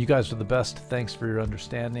bottom, you guys are the best. Thanks for your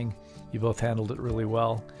understanding. You both handled it really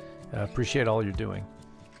well. Appreciate all you're doing.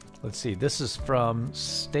 Let's see. This is from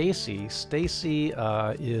Stacy. Stacy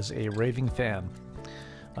is a raving fan.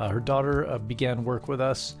 Her daughter began work with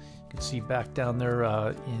us. You can see back down there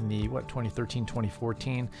in the 2013,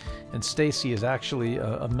 2014. And Stacy is actually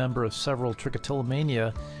a member of several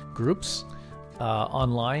trichotillomania groups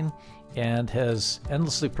online, and has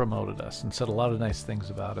endlessly promoted us and said a lot of nice things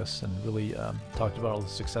about us, and really talked about all the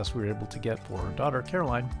success we were able to get for her daughter,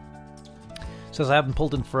 Caroline. Says, I haven't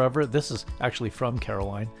pulled in forever. This is actually from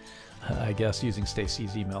Caroline, I guess, using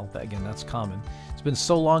Stacy's email. Again, that's common. It's been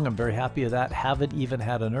so long. I'm very happy of that. Haven't even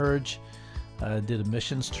had an urge. Did a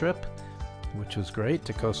missions trip, which was great,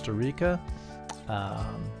 to Costa Rica.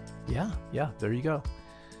 Yeah, there you go.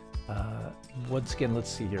 Once again, let's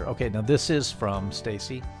see here. Okay, now this is from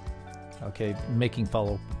Stacy. Okay, making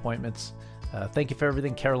follow-up appointments. Thank you for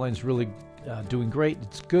everything. Caroline's really doing great.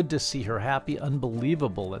 It's good to see her happy.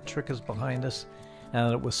 Unbelievable that Trick is behind us and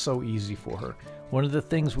that it was so easy for her. One of the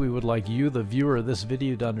things we would like you, the viewer of this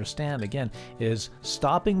video, to understand, again, is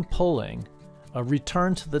stopping pulling, a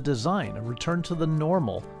return to the design, a return to the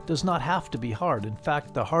normal, does not have to be hard. In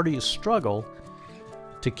fact, the harder you struggle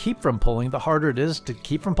to keep from pulling, the harder it is to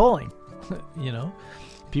keep from pulling. You know,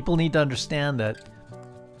 people need to understand that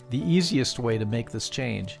the easiest way to make this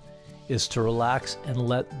change is to relax and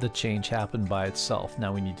let the change happen by itself.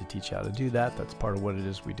 Now we need to teach you how to do that. That's part of what it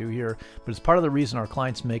is we do here. But it's part of the reason our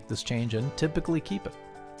clients make this change and typically keep it.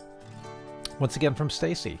 Once again from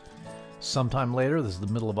Stacy. Sometime later, this is the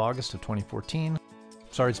middle of August of 2014.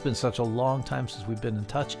 Sorry it's been such a long time since we've been in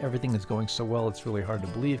touch. Everything is going so well, it's really hard to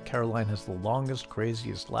believe. Caroline has the longest,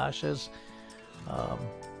 craziest lashes.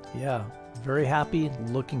 Yeah, very happy.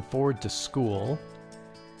 Looking forward to school.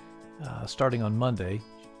 Starting on Monday.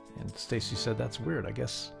 And Stacy said that's weird. I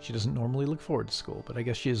guess she doesn't normally look forward to school, but I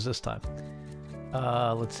guess she is this time.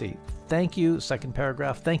 Let's see. Thank you. Second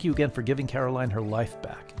paragraph. Thank you again for giving Caroline her life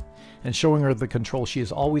back and showing her the control she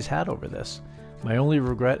has always had over this. My only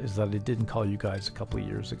regret is that I didn't call you guys a couple of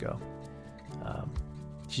years ago.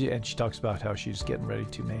 She talks about how she's getting ready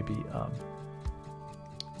to maybe,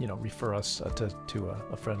 refer us to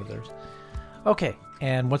a friend of theirs. Okay.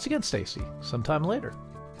 And once again, Stacy, sometime later.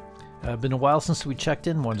 Been a while since we checked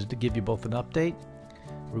in. Wanted to give you both an update.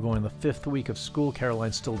 We're going the 5th week of school.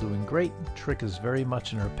 Caroline's still doing great. Trick is very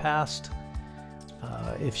much in her past.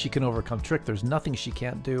 If she can overcome Trick, there's nothing she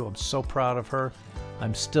can't do. I'm so proud of her.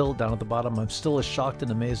 I'm still, down at the bottom, I'm still as shocked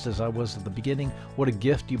and amazed as I was at the beginning. What a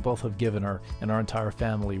gift you both have given her and our entire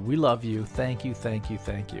family. We love you. Thank you, thank you,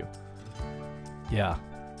 thank you.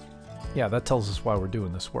 Yeah, that tells us why we're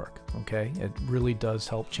doing this work, okay? It really does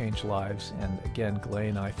help change lives, and again, Glay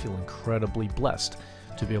and I feel incredibly blessed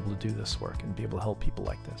to be able to do this work and be able to help people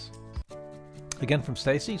like this. Again from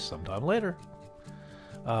Stacy, sometime later.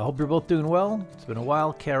 Hope you're both doing well. It's been a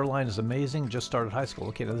while. Caroline is amazing, just started high school.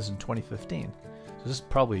 Okay, now this is in 2015, so this is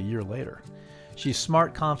probably a year later. She's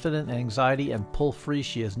smart, confident, anxiety, and pull-free.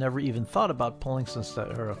 She has never even thought about pulling since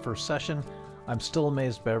her first session. I'm still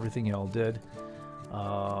amazed by everything y'all did.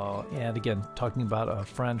 And again, talking about a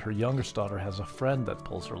friend, her youngest daughter has a friend that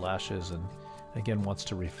pulls her lashes and again wants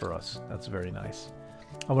to refer us. That's very nice.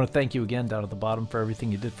 I want to thank you again down at the bottom for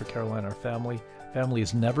everything you did for Caroline, our family. Family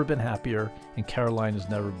has never been happier, and Caroline has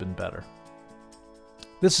never been better.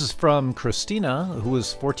 This is from Christina, who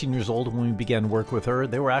was 14 years old when we began work with her.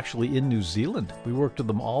 They were actually in New Zealand. We worked with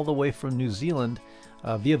them all the way from New Zealand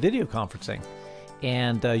via video conferencing.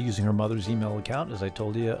 And using her mother's email account, as I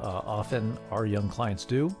told you, often our young clients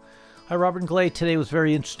do. Hi, Robert and Clay. Today was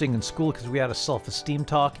very interesting in school because we had a self-esteem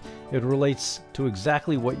talk. It relates to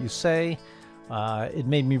exactly what you say. It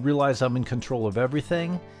made me realize I'm in control of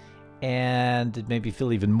everything, and it made me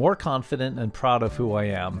feel even more confident and proud of who I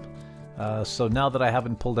am. So now that I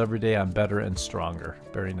haven't pulled every day, I'm better and stronger.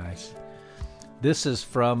 Very nice. This is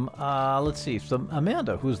from, let's see, from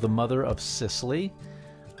Amanda, who's the mother of Cicely.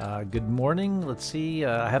 Good morning. Let's see.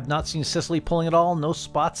 I have not seen Cicely pulling at all. No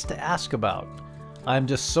spots to ask about. I'm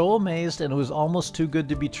just so amazed, and it was almost too good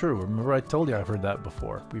to be true. Remember, I told you I've heard that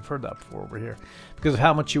before. We've heard that before over here. Because of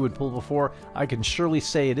how much you would pull before, I can surely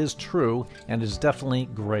say it is true, and is definitely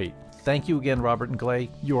great. Thank you again, Robert and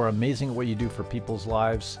Clay. You are amazing at what you do for people's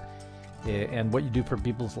lives, and what you do for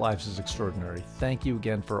people's lives is extraordinary. Thank you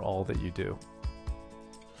again for all that you do.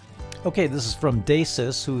 Okay, this is from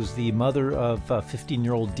Dacis, who's the mother of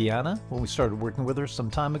 15-year-old Deanna, when we started working with her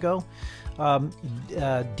some time ago.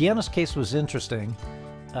 Deanna's case was interesting.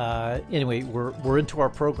 Anyway, we're into our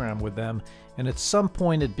program with them, and at some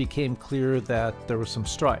point it became clear that there was some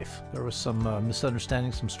strife. There was some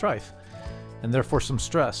misunderstanding, some strife, and therefore some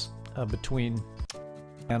stress between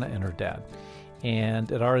Deanna and her dad.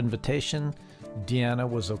 And at our invitation, Deanna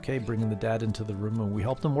was okay bringing the dad into the room, and we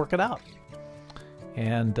helped them work it out.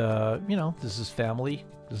 And you know, this is family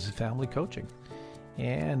coaching,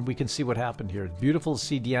 and we can see what happened here. It's beautiful to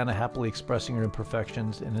see Deanna happily expressing her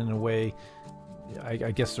imperfections, and in a way,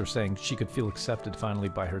 I guess they're saying she could feel accepted finally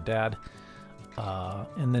by her dad.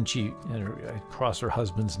 And then she crossed her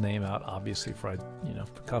husband's name out, obviously for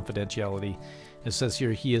for confidentiality. It says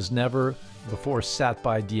here he has never before sat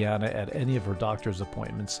by Deanna at any of her doctor's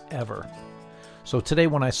appointments ever. So today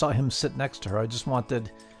when I saw him sit next to her, I just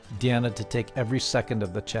wanted Deanna to take every second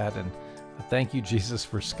of the chat and thank you, Jesus,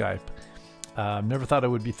 for Skype. Never thought I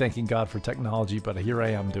would be thanking God for technology, but here I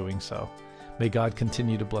am doing so. May God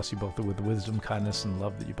continue to bless you both with the wisdom, kindness, and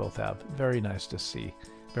love that you both have. Very nice to see.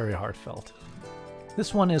 Very heartfelt.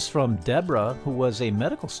 This one is from Deborah, who was a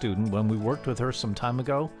medical student when we worked with her some time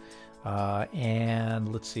ago.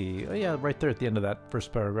 And let's see. Oh, yeah, right there at the end of that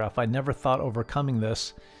first paragraph. I never thought overcoming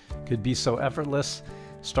this could be so effortless.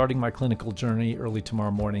 Starting my clinical journey early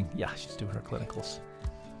tomorrow morning. Yeah, she's doing her clinicals.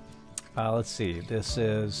 Let's see. This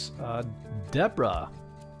is Deborah.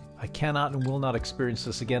 I cannot and will not experience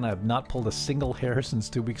this again. I have not pulled a single hair since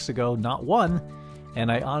 2 weeks ago. Not one. And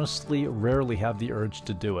I honestly rarely have the urge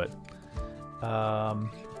to do it.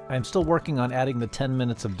 I'm still working on adding the 10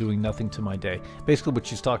 minutes of doing nothing to my day. Basically what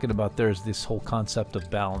she's talking about there is this whole concept of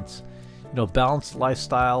balance. You know, balanced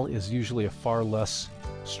lifestyle is usually a far less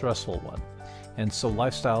stressful one. And so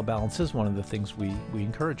lifestyle balance is one of the things we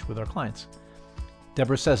encourage with our clients.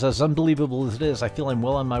 Deborah says, as unbelievable as it is, I feel I'm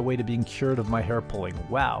well on my way to being cured of my hair pulling.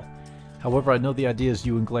 Wow. However, I know the ideas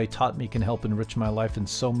you and Clay taught me can help enrich my life in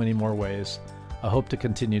so many more ways. I hope to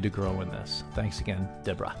continue to grow in this. Thanks again,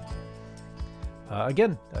 Deborah.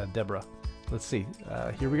 Deborah. Let's see.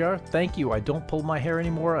 Here we are. Thank you. I don't pull my hair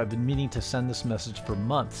anymore. I've been meaning to send this message for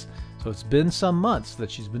months. So it's been some months that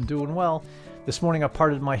she's been doing well. This morning I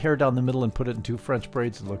parted my hair down the middle and put it in 2 French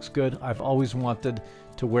braids. It looks good. I've always wanted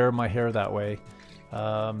to wear my hair that way.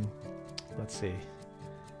 Let's see.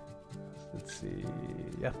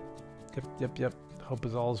 Yep. Hope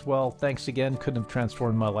is all is well. Thanks again. Couldn't have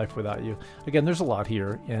transformed my life without you. Again, there's a lot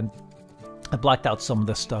here, and I blacked out some of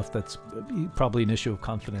this stuff that's probably an issue of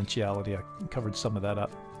confidentiality. I covered some of that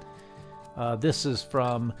up. This is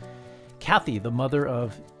from Kathy, the mother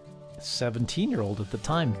of 17-year-old at the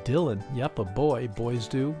time, Dylan. Yep, a boy. Boys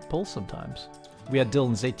do pull sometimes. We had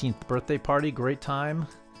Dylan's 18th birthday party. Great time.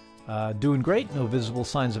 Doing great. No visible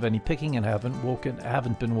signs of any picking, and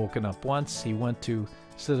haven't been woken up once. He went to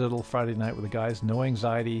Citadel Friday night with the guys. No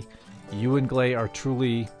anxiety. You and Clay are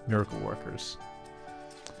truly miracle workers.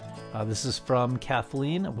 This is from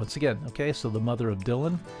Kathleen. Once again, okay, so the mother of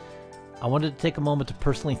Dylan. I wanted to take a moment to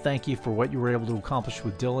personally thank you for what you were able to accomplish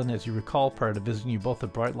with Dylan. As you recall, prior to visiting you both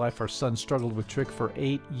at Bright Life, our son struggled with trich for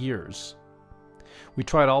 8 years. We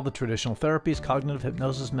tried all the traditional therapies, cognitive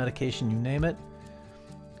hypnosis, medication, you name it.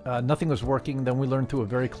 Nothing was working. Then we learned through a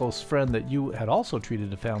very close friend that you had also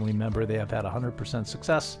treated a family member. They have had 100%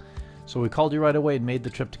 success. So we called you right away and made the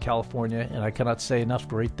trip to California, and I cannot say enough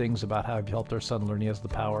great things about how you've helped our son learn he has the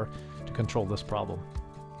power to control this problem.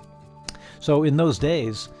 So in those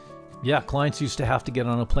days, yeah, clients used to have to get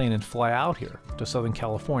on a plane and fly out here to Southern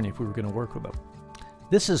California if we were going to work with them.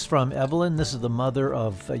 This is from Evelyn. This is the mother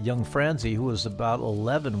of young Francie, who was about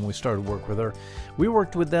 11 when we started work with her. We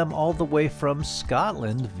worked with them all the way from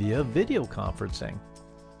Scotland via video conferencing.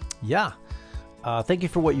 Yeah. Thank you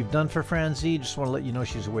for what you've done for Francie. Just want to let you know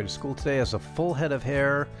she's away to school today, has a full head of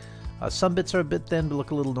hair. Some bits are a bit thin but look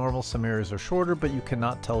a little normal. Some areas are shorter, but you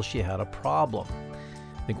cannot tell she had a problem.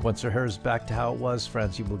 I think once her hair is back to how it was,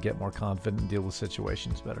 Francie will get more confident and deal with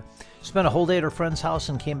situations better. Spent a whole day at her friend's house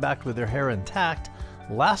and came back with her hair intact.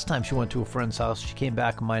 Last time she went to a friend's house, she came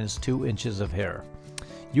back minus 2 inches of hair.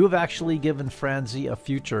 You have actually given Francie a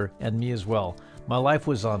future, and me as well. My life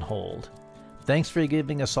was on hold. Thanks for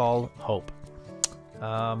giving us all hope.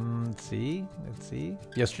 Let's see.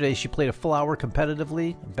 Yesterday she played a full hour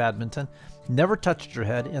competitively, badminton. Never touched her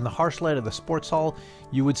head. In the harsh light of the sports hall,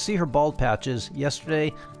 you would see her bald patches.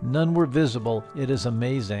 Yesterday, none were visible. It is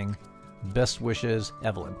amazing. Best wishes,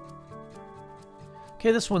 Evelyn.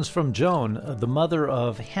 Okay, this one's from Joan, the mother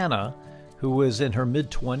of Hannah, who was in her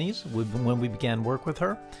mid-20s when we began work with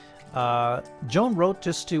her. Joan wrote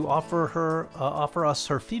just to offer us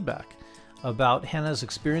her feedback about Hannah's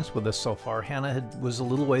experience with us so far. Hannah was a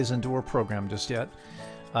little ways into her program just yet.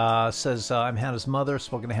 Says, I'm Hannah's mother.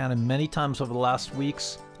 Spoken to Hannah many times over the last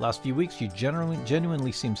few weeks. She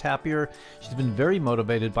genuinely seems happier. She's been very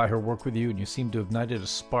motivated by her work with you, and you seem to have ignited a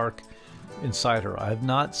spark inside her. I have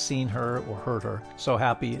not seen her or heard her so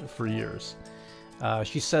happy for years.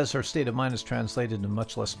 She says her state of mind is translated into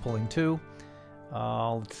much less pulling too.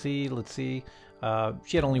 Let's see.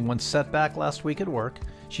 She had only one setback last week at work.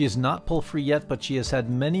 She is not pull-free yet, but she has had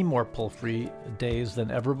many more pull-free days than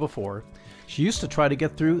ever before. She used to try to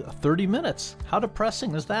get through 30 minutes. How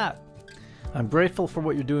depressing is that? I'm grateful for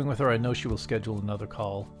what you're doing with her. I know she will schedule another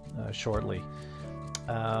call shortly.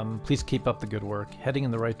 Please keep up the good work. Heading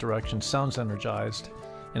in the right direction, sounds energized,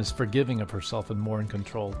 and is forgiving of herself and more in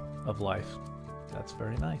control of life. That's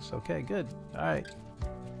very nice. Okay, good. All right.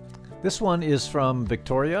 This one is from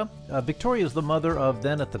Victoria. Victoria is the mother of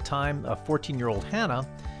then at the time a 14-year-old Hannah.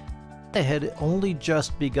 I had only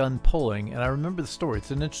just begun pulling, and I remember the story.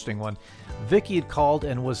 It's an interesting one. Vicky had called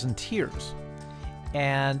and was in tears.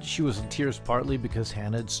 And she was in tears partly because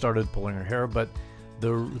Hannah had started pulling her hair, but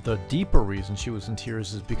the deeper reason she was in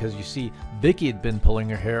tears is because, you see, Vicky had been pulling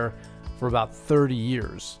her hair for about 30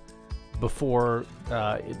 years before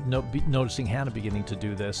noticing Hannah beginning to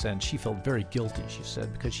do this, and she felt very guilty, she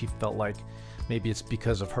said, because she felt like maybe it's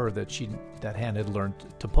because of her that Hannah had learned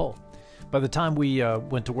to pull. By the time we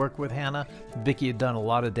went to work with Hannah, Vicky had done a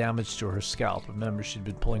lot of damage to her scalp. Remember, she'd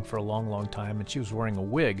been pulling for a long, long time, and she was wearing a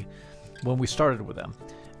wig when we started with them.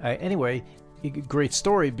 Anyway, great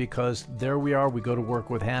story, because there we are. We go to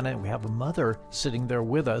work with Hannah, and we have a mother sitting there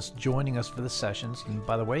with us, joining us for the sessions. And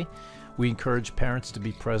by the way, we encourage parents to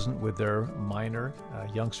be present with their minor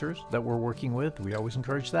youngsters that we're working with. We always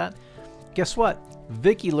encourage that. Guess what?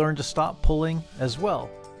 Vicky learned to stop pulling as well.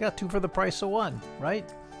 Got 2 for the price of 1, right?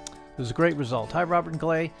 It was a great result. Hi, Robert and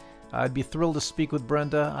Clay. I'd be thrilled to speak with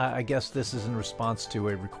Brenda. I guess this is in response to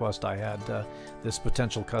a request I had. This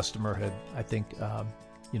potential customer had, I think,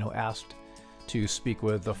 asked to speak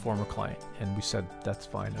with a former client, and we said that's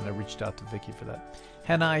fine, and I reached out to Vicky for that.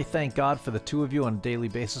 Hannah, I thank God for the 2 of you on a daily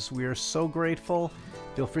basis. We are so grateful.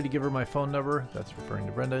 Feel free to give her my phone number. That's referring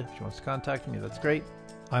to Brenda. If she wants to contact me, that's great.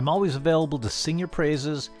 I'm always available to sing your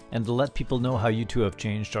praises and to let people know how you two have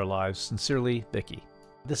changed our lives. Sincerely, Vicky.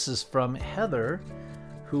 This is from Heather,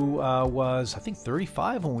 who was, I think,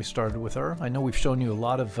 35 when we started with her. I know we've shown you a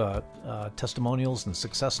lot of testimonials and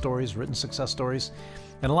success stories, written success stories,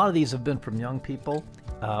 and a lot of these have been from young people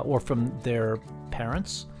or from their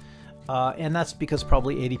parents. And that's because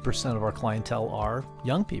probably 80% of our clientele are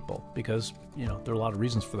young people, because, there are a lot of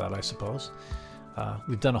reasons for that, I suppose.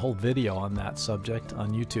 We've done a whole video on that subject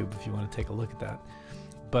on YouTube if you want to take a look at that.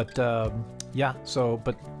 But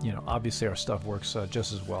obviously our stuff works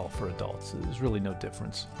just as well for adults. There's really no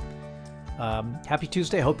difference. Happy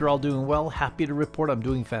Tuesday. Hope you're all doing well. Happy to report I'm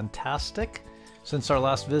doing fantastic. Since our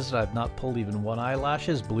last visit, I've not pulled even 1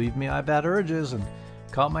 eyelashes. Believe me, I've had urges and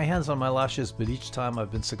caught my hands on my lashes, but each time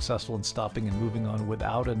I've been successful in stopping and moving on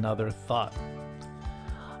without another thought.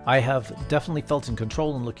 I have definitely felt in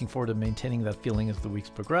control and looking forward to maintaining that feeling as the weeks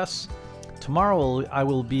progress. Tomorrow I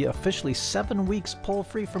will be officially 7 weeks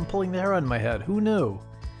pull-free from pulling the hair on my head. Who knew?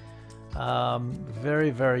 Very,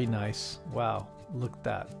 very nice. Wow. Look at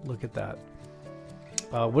that. Look at that.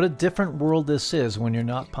 What a different world this is when you're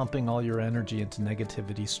not pumping all your energy into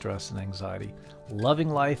negativity, stress, and anxiety. Loving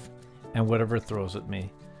life and whatever it throws at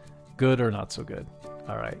me. Good or not so good.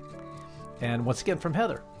 All right. And once again from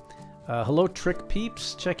Heather. Hello, Trick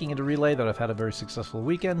Peeps. Checking in to relay that I've had a very successful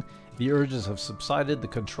weekend. The urges have subsided. The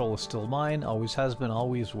control is still mine. Always has been,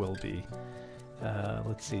 always will be.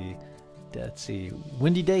 Let's see.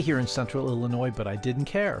 Windy day here in central Illinois, but I didn't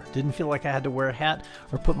care. Didn't feel like I had to wear a hat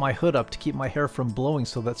or put my hood up to keep my hair from blowing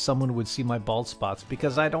so that someone would see my bald spots,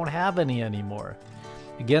 because I don't have any anymore.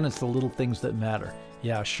 Again, it's the little things that matter.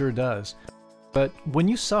 Yeah, sure does. But when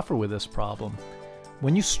you suffer with this problem,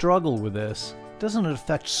 when you struggle with this, doesn't it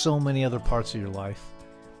affect so many other parts of your life?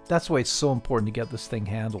 That's why it's so important to get this thing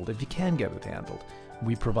handled. If you can get it handled,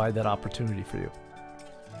 we provide that opportunity for you.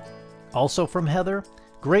 Also from Heather,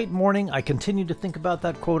 great morning. I continue to think about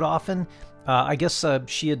that quote often. I guess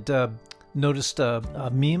she had noticed a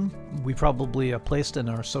meme we probably placed in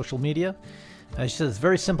our social media. She says, it's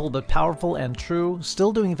very simple but powerful and true.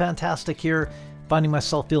 Still doing fantastic here. Finding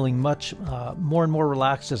myself feeling much more and more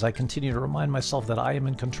relaxed as I continue to remind myself that I am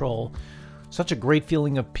in control. Such a great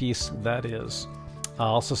feeling of peace that is. I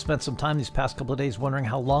also spent some time these past couple of days wondering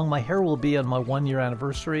how long my hair will be on my 1-year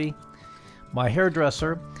anniversary. My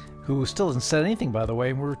hairdresser, who still hasn't said anything, by the way,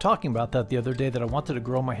 and we were talking about that the other day, that I wanted to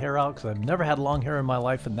grow my hair out because I've never had long hair in my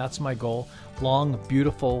life, and that's my goal. Long,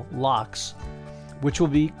 beautiful locks, which will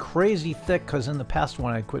be crazy thick, because in the past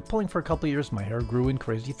when I quit pulling for a couple of years, my hair grew in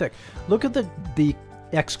crazy thick. Look at the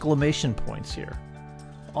exclamation points here.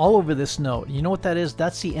 All over this note. You know what that is?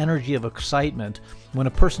 That's the energy of excitement when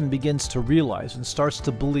a person begins to realize and starts to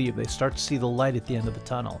believe. They start to see the light at the end of the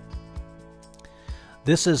tunnel.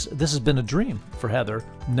 This has been a dream for Heather.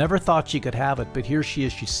 Never thought she could have it, but here she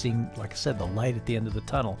is. She's seeing, like I said, the light at the end of the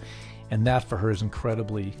tunnel. And that for her is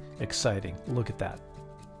incredibly exciting. Look at that.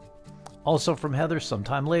 Also from Heather,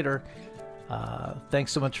 sometime later,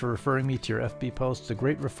 thanks so much for referring me to your FB posts. A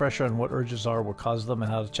great refresher on what urges are, what causes them, and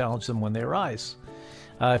how to challenge them when they arise.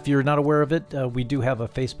 If you're not aware of it, we do have a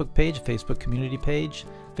Facebook page, a Facebook community page,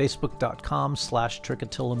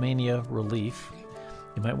 facebook.com/Trichotillomania Relief.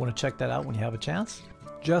 You might want to check that out when you have a chance.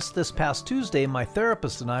 Just this past Tuesday, my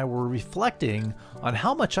therapist and I were reflecting on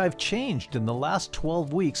how much I've changed in the last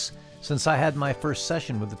 12 weeks since I had my first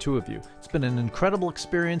session with the two of you. It's been an incredible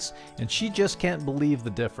experience, and she just can't believe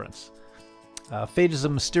the difference. Fate is a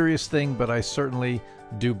mysterious thing, but I certainly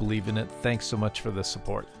do believe in it. Thanks so much for the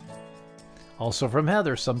support. Also from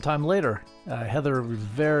Heather, sometime later. Heather was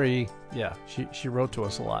she wrote to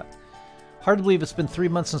us a lot. Hard to believe it's been 3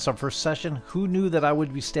 months since our first session. Who knew that I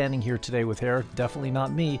would be standing here today with hair? Definitely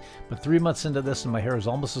not me, but 3 months into this and my hair is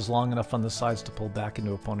almost as long enough on the sides to pull back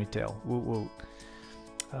into a ponytail. Woo woo.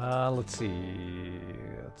 Let's see.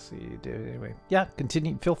 Anyway, yeah,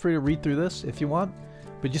 continue. Feel free to read through this if you want.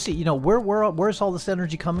 But you see, you know, where's all this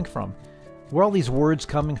energy coming from? Where are all these words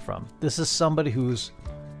coming from? This is somebody who's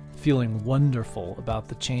feeling wonderful about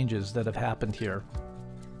the changes that have happened here.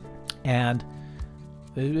 And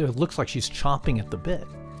it looks like she's chomping at the bit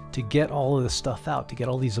to get all of this stuff out, to get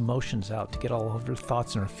all these emotions out, to get all of her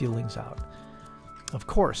thoughts and her feelings out. Of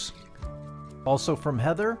course. Also from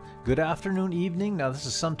Heather, good afternoon, evening. Now this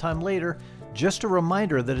is sometime later. Just a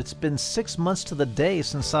reminder that it's been 6 months to the day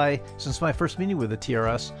since my first meeting with the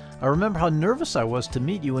TRS. I remember how nervous I was to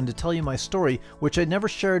meet you and to tell you my story, which I never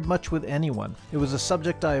shared much with anyone. It was a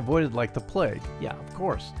subject I avoided like the plague. Yeah, of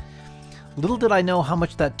course. Little did I know how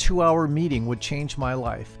much that 2-hour meeting would change my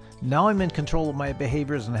life. Now I'm in control of my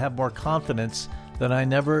behaviors and have more confidence than I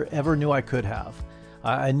never ever knew I could have.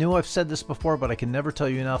 I knew I've said this before, but I can never tell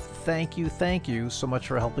you enough. Thank you so much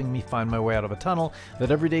for helping me find my way out of a tunnel that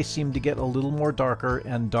every day seemed to get a little more darker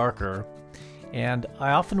and darker. And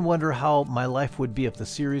I often wonder how my life would be if the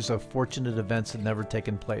series of fortunate events had never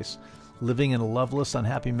taken place. Living in a loveless,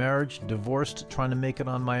 unhappy marriage, divorced, trying to make it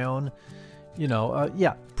on my own. You know,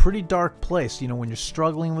 yeah, pretty dark place. You know, when you're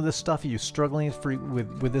struggling with this stuff, you're struggling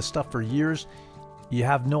with this stuff for years. You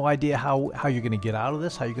have no idea how you're going to get out of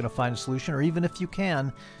this, how you're going to find a solution, or even if you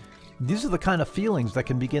can, these are the kind of feelings that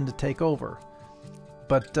can begin to take over.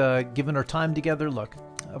 But given our time together, look,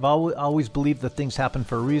 I've always believed that things happen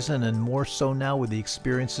for a reason, and more so now with the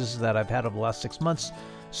experiences that I've had over the last 6 months.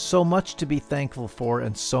 So much to be thankful for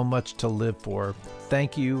and so much to live for.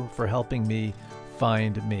 Thank you for helping me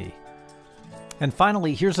find me. And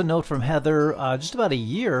finally, here's a note from Heather just about a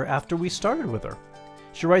year after we started with her.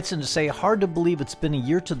 She writes in to say, hard to believe it's been a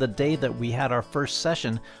year to the day that we had our first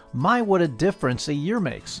session. My, what a difference a year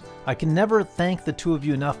makes. I can never thank the two of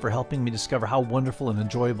you enough for helping me discover how wonderful and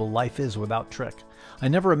enjoyable life is without Trick. I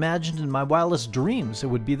never imagined in my wildest dreams it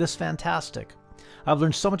would be this fantastic. I've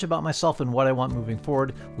learned so much about myself and what I want moving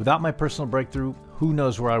forward. Without my personal breakthrough, who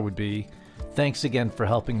knows where I would be. Thanks again for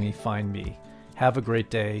helping me find me. Have a great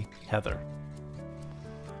day, Heather.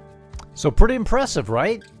 So pretty impressive,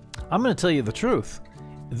 right? I'm going to tell you the truth.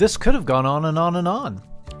 This could have gone on and on and on.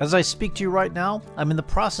 As I speak to you right now, I'm in the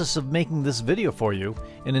process of making this video for you,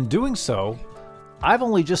 and in doing so, I've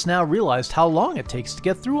only just now realized how long it takes to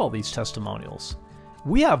get through all these testimonials.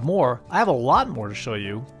 We have more. I have a lot more to show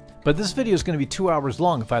you, but this video is going to be 2 hours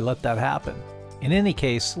long if I let that happen. In any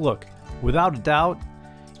case, look, without a doubt,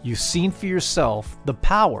 you've seen for yourself the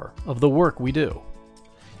power of the work we do.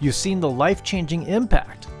 You've seen the life-changing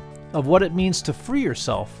impact of what it means to free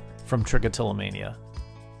yourself from trichotillomania.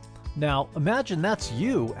 Now, imagine that's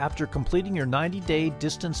you after completing your 90-day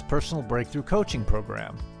distance personal breakthrough coaching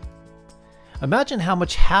program. Imagine how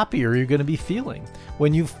much happier you're going to be feeling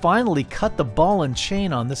when you've finally cut the ball and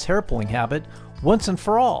chain on this hair pulling habit once and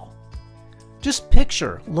for all. Just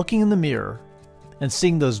picture looking in the mirror and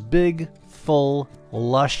seeing those big, full,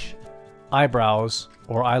 lush eyebrows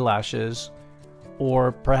or eyelashes,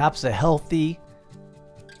 or perhaps a healthy,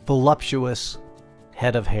 voluptuous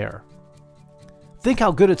head of hair. Think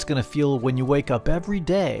how good it's going to feel when you wake up every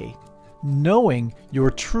day knowing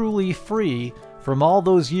you're truly free from all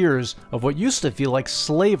those years of what used to feel like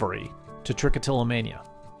slavery to trichotillomania.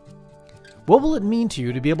 What will it mean to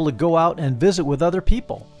you to be able to go out and visit with other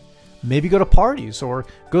people? Maybe go to parties or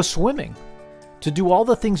go swimming, to do all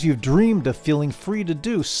the things you've dreamed of feeling free to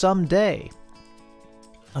do someday.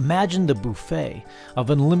 Imagine the buffet of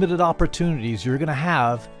unlimited opportunities you're going to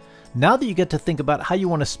have now that you get to think about how you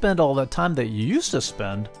want to spend all that time that you used to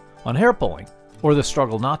spend on hair pulling, or the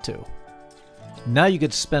struggle not to. Now you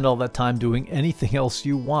get to spend all that time doing anything else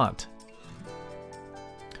you want.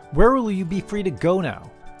 Where will you be free to go now?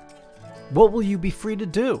 What will you be free to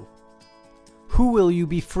do? Who will you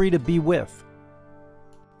be free to be with?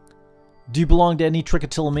 Do you belong to any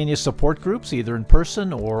trichotillomania support groups, either in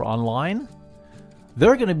person or online?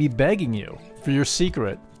 They're going to be begging you for your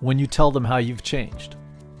secret when you tell them how you've changed.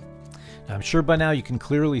 Now, I'm sure by now you can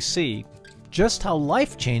clearly see just how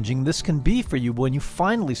life-changing this can be for you when you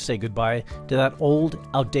finally say goodbye to that old,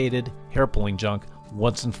 outdated hair pulling junk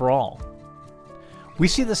once and for all. We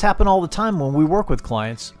see this happen all the time when we work with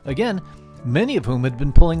clients, again, many of whom had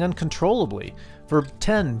been pulling uncontrollably for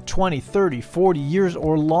 10, 20, 30, 40 years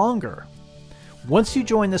or longer. Once you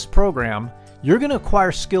join this program, you're going to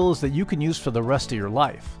acquire skills that you can use for the rest of your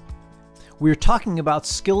life. We're talking about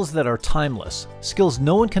skills that are timeless, skills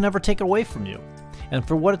no one can ever take away from you. And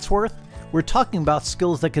for what it's worth, we're talking about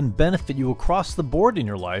skills that can benefit you across the board in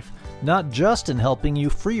your life, not just in helping you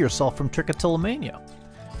free yourself from trichotillomania.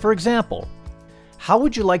 For example, how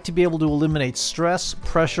would you like to be able to eliminate stress,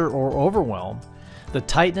 pressure, or overwhelm, the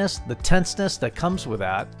tightness, the tenseness that comes with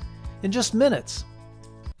that, in just minutes?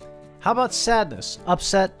 How about sadness,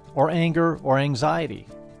 upset, or anger, or anxiety?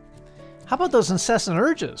 How about those incessant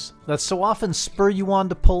urges that so often spur you on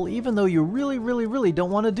to pull even though you really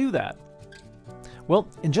don't want to do that? Well,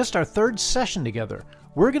 in just our third session together,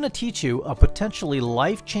 we're going to teach you a potentially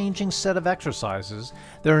life-changing set of exercises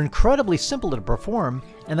that are incredibly simple to perform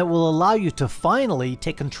and that will allow you to finally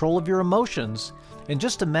take control of your emotions in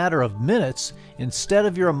just a matter of minutes instead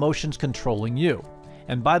of your emotions controlling you.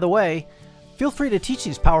 And by the way, feel free to teach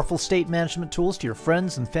these powerful state management tools to your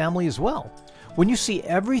friends and family as well. When you see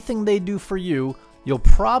everything they do for you, you'll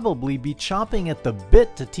probably be chomping at the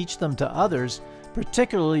bit to teach them to others,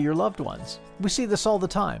 particularly your loved ones. We see this all the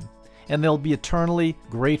time, and they'll be eternally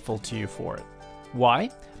grateful to you for it.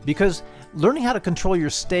 Why? Because learning how to control your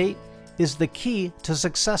state is the key to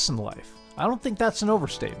success in life. I don't think that's an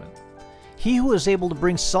overstatement. He who is able to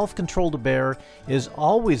bring self-control to bear is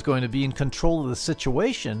always going to be in control of the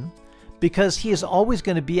situation because he is always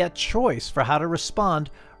going to be at choice for how to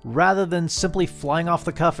respond rather than simply flying off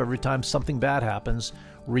the cuff every time something bad happens,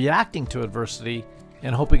 reacting to adversity,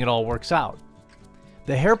 and hoping it all works out.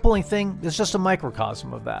 The hair pulling thing is just a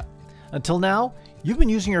microcosm of that. Until now, you've been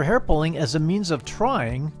using your hair pulling as a means of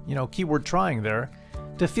trying, keyword trying there,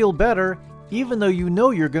 to feel better even though you know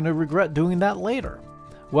you're going to regret doing that later.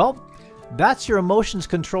 Well, that's your emotions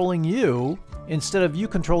controlling you instead of you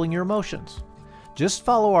controlling your emotions. Just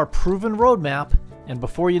follow our proven roadmap, and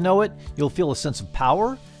before you know it, you'll feel a sense of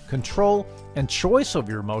power, control, and choice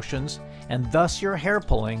over your emotions, and thus your hair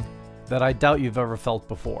pulling that I doubt you've ever felt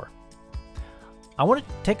before. I want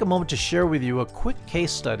to take a moment to share with you a quick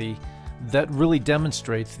case study that really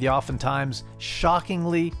demonstrates the oftentimes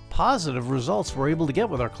shockingly positive results we're able to get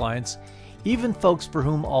with our clients, even folks for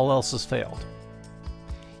whom all else has failed.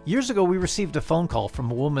 Years ago, we received a phone call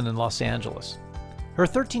from a woman in Los Angeles. Her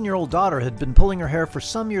 13-year-old daughter had been pulling her hair for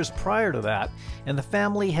some years prior to that, and the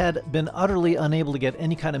family had been utterly unable to get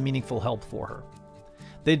any kind of meaningful help for her.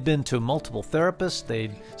 They'd been to multiple therapists,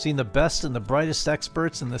 they'd seen the best and the brightest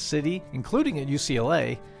experts in the city, including at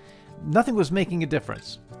UCLA. Nothing was making a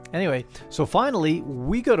difference. Anyway, so finally,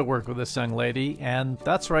 we go to work with this young lady, and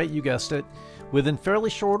that's right, you guessed it. Within fairly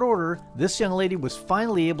short order, this young lady was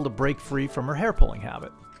finally able to break free from her hair pulling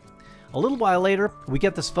habit. A little while later, we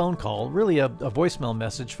get this phone call, really a voicemail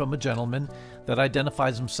message from a gentleman that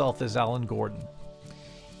identifies himself as Alan Gordon.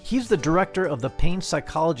 He's the director of the Pain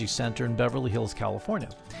Psychology Center in Beverly Hills, California.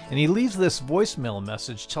 And he leaves this voicemail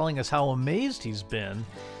message telling us how amazed he's been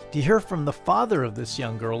to hear from the father of this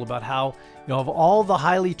young girl about how, of all the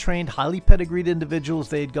highly trained, highly pedigreed individuals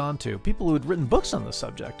they had gone to, people who had written books on the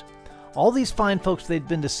subject, all these fine folks they'd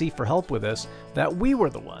been to see for help with this, that we were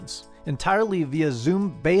the ones, entirely via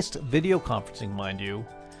Zoom-based video conferencing, mind you,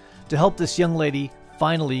 to help this young lady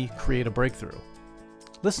finally create a breakthrough.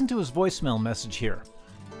 Listen to his voicemail message here.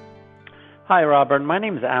 Hi, Robert. My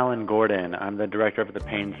name is Alan Gordon. I'm the director of the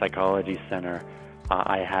Pain Psychology Center.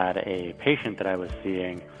 I had a patient that I was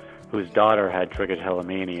seeing whose daughter had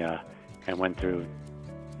trichotillomania and went through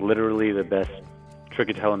literally the best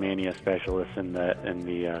trichotillomania specialists in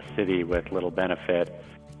the city with little benefit.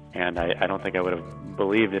 And I don't think I would have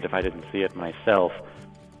believed it if I didn't see it myself.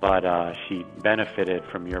 But she benefited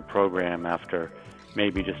from your program after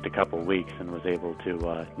maybe just a couple weeks and was able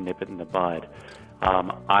to nip it in the bud.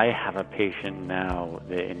 I have a patient now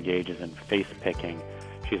that engages in face picking.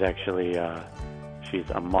 She's actually she's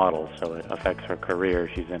a model, so it affects her career.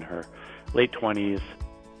 She's in her late 20s.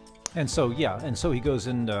 And so he goes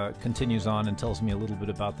and continues on and tells me a little bit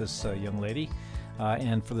about this young lady.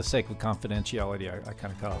 And for the sake of confidentiality, I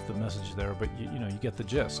kind of cut off the message there, but you get the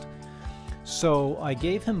gist. So I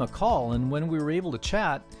gave him a call, and when we were able to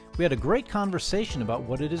chat, we had a great conversation about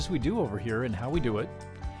what it is we do over here and how we do it.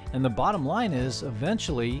 And the bottom line is,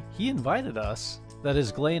 eventually, he invited us, that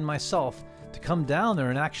is Glay and myself, to come down there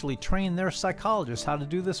and actually train their psychologists how to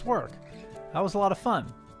do this work. That was a lot of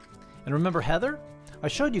fun. And remember Heather? I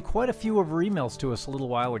showed you quite a few of her emails to us a little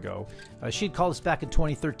while ago. She'd called us back in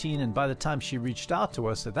 2013, and by the time she reached out to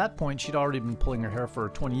us, at that point, she'd already been pulling her hair for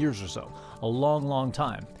 20 years or so. A long, long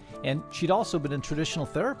time. And she'd also been in traditional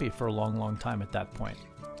therapy for a long, long time at that point.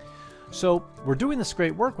 So we're doing this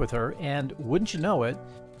great work with her, and wouldn't you know it,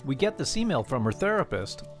 we get this email from her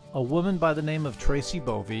therapist, a woman by the name of Tracy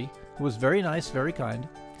Bovey, who was very nice, very kind.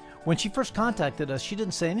 When she first contacted us, she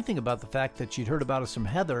didn't say anything about the fact that she'd heard about us from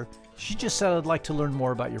Heather. She just said, I'd like to learn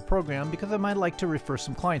more about your program because I might like to refer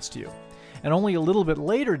some clients to you. And only a little bit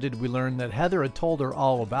later did we learn that Heather had told her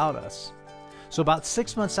all about us. So about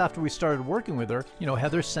 6 months after we started working with her,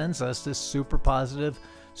 Heather sends us this super positive,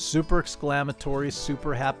 super exclamatory,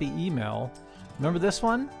 super happy email. Remember this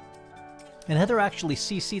one? And Heather actually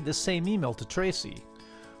CC'd this same email to Tracy,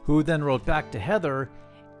 who then wrote back to Heather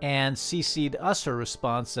and CC'd us her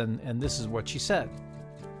response, and this is what she said,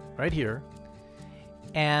 right here.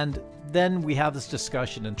 And then we have this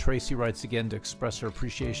discussion, and Tracy writes again to express her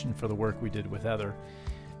appreciation for the work we did with Heather.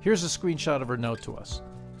 Here's a screenshot of her note to us.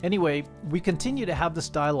 Anyway, we continue to have this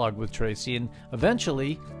dialogue with Tracy, and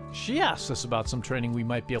eventually she asks us about some training we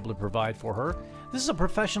might be able to provide for her. This is a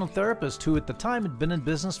professional therapist who at the time had been in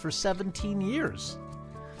business for 17 years.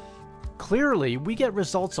 Clearly, we get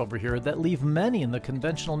results over here that leave many in the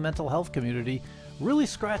conventional mental health community really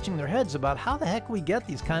scratching their heads about how the heck we get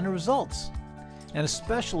these kind of results, and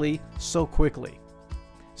especially so quickly.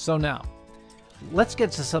 So now, let's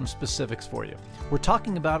get to some specifics for you. We're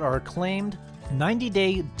talking about our acclaimed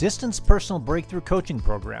 90-day distance personal breakthrough coaching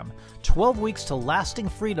program, 12 weeks to lasting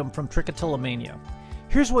freedom from trichotillomania.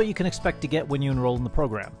 Here's what you can expect to get when you enroll in the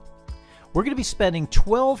program. We're going to be spending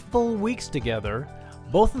 12 full weeks together,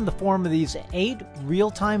 both in the form of these 8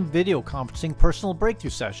 real-time video conferencing personal breakthrough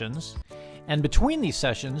sessions. And between these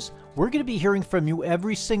sessions, we're going to be hearing from you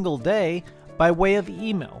every single day by way of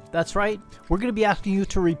email. That's right, we're going to be asking you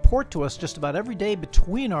to report to us just about every day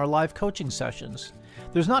between our live coaching sessions.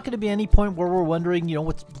 There's not going to be any point where we're wondering,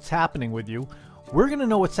 what's happening with you. We're going to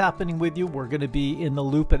know what's happening with you. We're going to be in the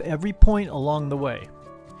loop at every point along the way.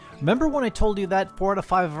 Remember when I told you that 4 out of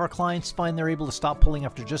 5 of our clients find they're able to stop pulling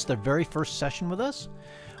after just their very first session with us?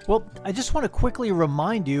 Well, I just want to quickly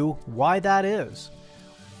remind you why that is.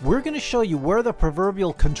 We're going to show you where the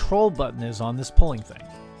proverbial control button is on this pulling thing.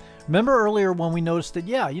 Remember earlier when we noticed that,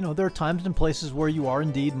 there are times and places where you are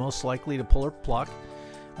indeed most likely to pull or pluck.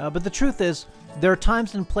 But the truth is, there are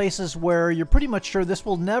times and places where you're pretty much sure this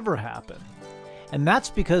will never happen. And that's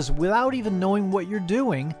because without even knowing what you're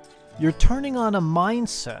doing, you're turning on a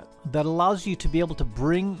mindset that allows you to be able to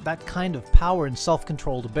bring that kind of power and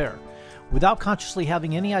self-control to bear. Without consciously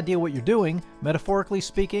having any idea what you're doing, metaphorically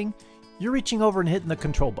speaking, you're reaching over and hitting the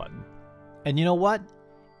control button. And you know what?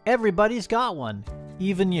 Everybody's got one,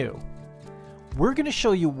 even you. We're going to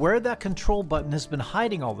show you where that control button has been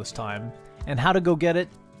hiding all this time and how to go get it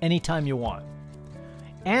anytime you want.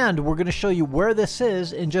 And we're going to show you where this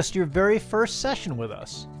is in just your very first session with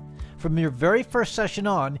us. From your very first session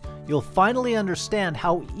on, you'll finally understand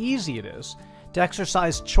how easy it is to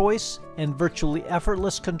exercise choice and virtually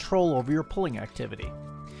effortless control over your pulling activity.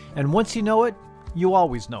 And once you know it, you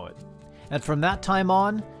always know it. And from that time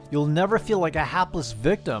on, you'll never feel like a hapless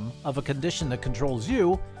victim of a condition that controls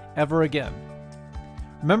you ever again.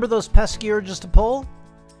 Remember those pesky urges to pull?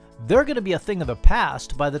 They're going to be a thing of the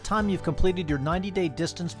past by the time you've completed your 90-day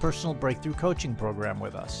distance personal breakthrough coaching program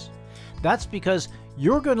with us. That's because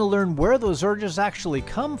you're going to learn where those urges actually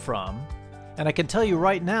come from, and I can tell you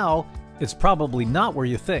right now, it's probably not where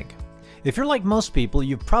you think. If you're like most people,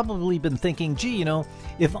 you've probably been thinking, gee, you know,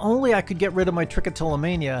 if only I could get rid of my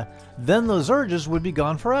trichotillomania, then those urges would be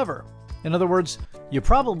gone forever. In other words, you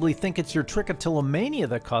probably think it's your trichotillomania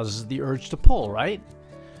that causes the urge to pull, right?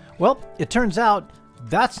 Well, it turns out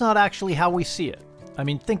that's not actually how we see it. I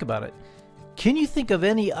mean, think about it. Can you think of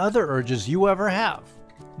any other urges you ever have?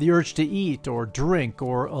 The urge to eat or drink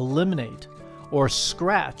or eliminate or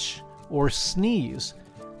scratch or sneeze,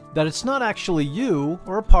 that it's not actually you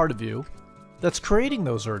or a part of you that's creating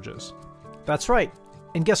those urges. That's right.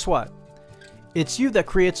 And guess what? It's you that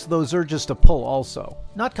creates those urges to pull also.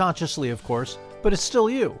 Not consciously, of course, but it's still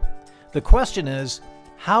you. The question is,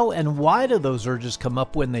 how and why do those urges come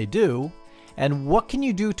up when they do? And what can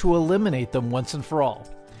you do to eliminate them once and for all?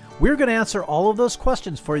 We're going to answer all of those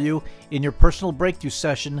questions for you in your personal breakthrough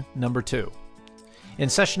session number 2. In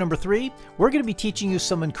session number 3, we're going to be teaching you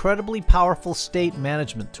some incredibly powerful state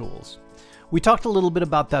management tools. We talked a little bit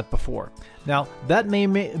about that before. Now, that may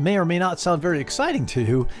or may not sound very exciting to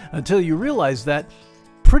you until you realize that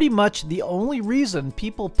pretty much the only reason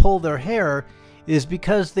people pull their hair is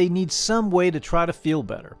because they need some way to try to feel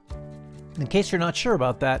better. In case you're not sure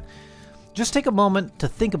about that, just take a moment to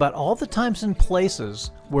think about all the times and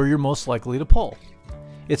places where you're most likely to pull.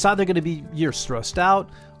 It's either going to be you're stressed out,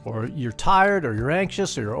 or you're tired, or you're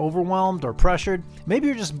anxious, or you're overwhelmed, or pressured. Maybe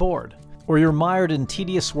you're just bored, or you're mired in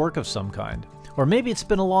tedious work of some kind. Or maybe it's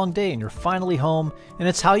been a long day and you're finally home, and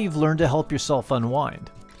it's how you've learned to help yourself unwind.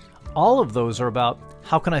 All of those are about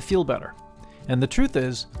how can I feel better? And the truth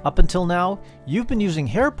is, up until now, you've been using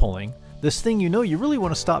hair pulling, this thing you know you really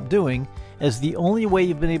want to stop doing, as the only way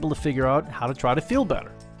you've been able to figure out how to try to feel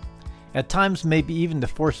better. At times, maybe even to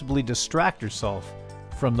forcibly distract yourself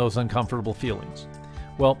from those uncomfortable feelings.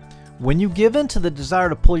 Well, when you give in to the desire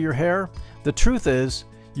to pull your hair, the truth is,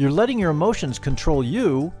 you're letting your emotions control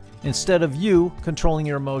you instead of you controlling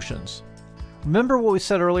your emotions. Remember what we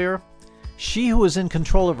said earlier? She who is in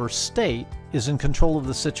control of her state is in control of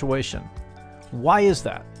the situation. Why is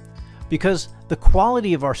that? Because the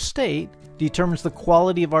quality of our state determines the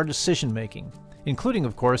quality of our decision making, including,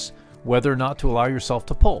 of course, whether or not to allow yourself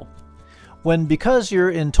to pull. Because you're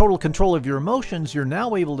in total control of your emotions, you're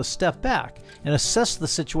now able to step back and assess the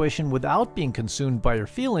situation without being consumed by your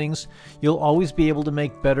feelings, you'll always be able to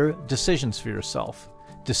make better decisions for yourself.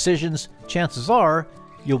 Decisions, chances are,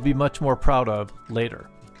 you'll be much more proud of later.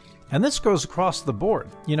 And this goes across the board.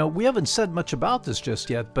 You know, we haven't said much about this just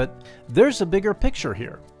yet, but there's a bigger picture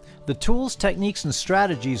here. The tools, techniques, and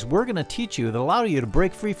strategies we're going to teach you that allow you to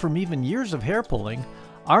break free from even years of hair pulling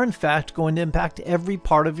are in fact going to impact every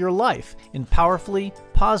part of your life in powerfully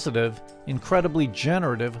positive, incredibly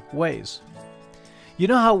generative ways. You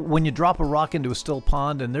know how when you drop a rock into a still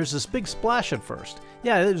pond and there's this big splash at first?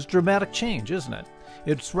 Yeah, it's dramatic change, isn't it?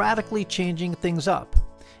 It's radically changing things up.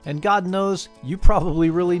 And God knows you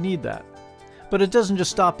probably really need that. But it doesn't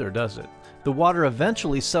just stop there, does it? The water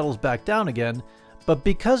eventually settles back down again, but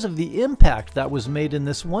because of the impact that was made in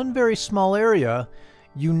this one very small area,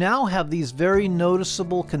 you now have these very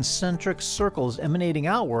noticeable concentric circles emanating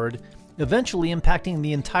outward, eventually impacting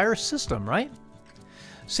the entire system, right?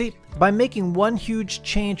 See, by making one huge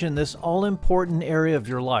change in this all-important area of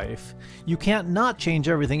your life, you can't not change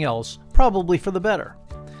everything else, probably for the better.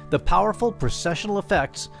 The powerful processional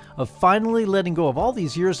effects of finally letting go of all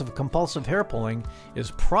these years of compulsive hair pulling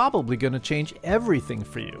is probably going to change everything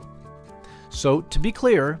for you. So, to be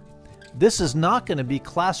clear, this is not going to be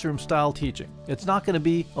classroom-style teaching. It's not going to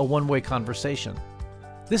be a one-way conversation.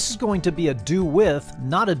 This is going to be a do with,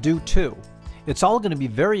 not a do to. It's all going to be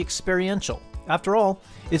very experiential. After all,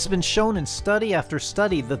 it's been shown in study after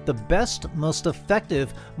study that the best, most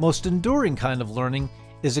effective, most enduring kind of learning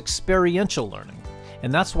is experiential learning.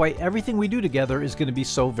 And that's why everything we do together is going to be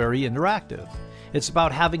so very interactive. It's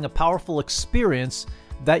about having a powerful experience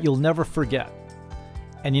that you'll never forget.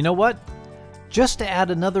 And you know what? Just to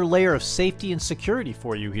add another layer of safety and security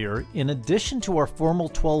for you here, in addition to our formal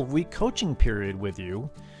 12-week coaching period with you,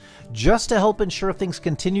 just to help ensure things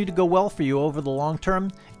continue to go well for you over the long term,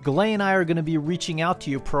 Glay and I are going to be reaching out to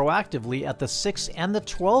you proactively at the 6 and the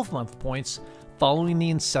 12-month points following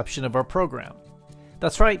the inception of our program.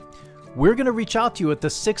 That's right, we're going to reach out to you at the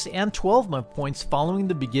 6 and 12-month points following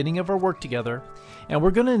the beginning of our work together, and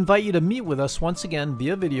we're going to invite you to meet with us once again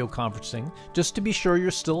via video conferencing, just to be sure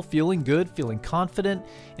you're still feeling good, feeling confident,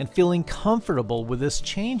 and feeling comfortable with this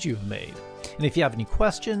change you've made. And if you have any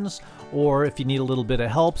questions, or if you need a little bit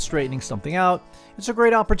of help straightening something out, it's a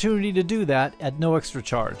great opportunity to do that at no extra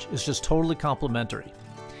charge. It's just totally complimentary.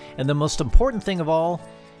 And the most important thing of all,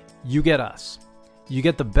 you get us. You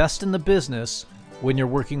get the best in the business when you're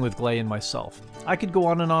working with Glay and myself. I could go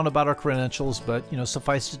on and on about our credentials, but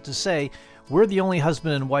suffice it to say, we're the only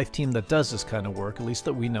husband and wife team that does this kind of work, at least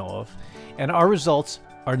that we know of, and our results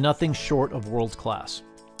are nothing short of world class.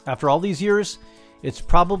 After all these years, it's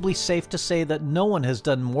probably safe to say that no one has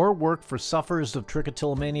done more work for sufferers of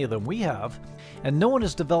trichotillomania than we have, and no one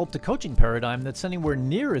has developed a coaching paradigm that's anywhere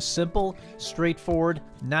near as simple, straightforward,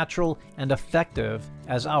 natural, and effective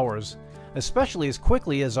as ours, especially as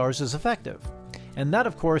quickly as ours is effective. And that,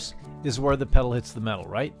 of course, is where the pedal hits the metal,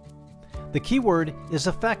 right? The key word is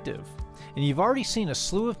effective, and you've already seen a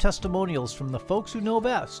slew of testimonials from the folks who know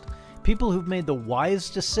best, people who've made the wise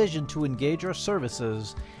decision to engage our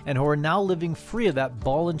services and who are now living free of that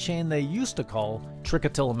ball and chain they used to call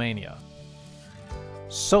trichotillomania.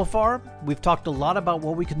 So far, we've talked a lot about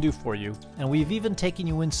what we can do for you, and we've even taken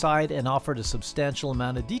you inside and offered a substantial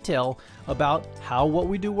amount of detail about how what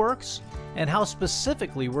we do works and how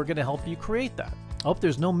specifically we're going to help you create that. I hope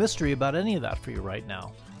there's no mystery about any of that for you right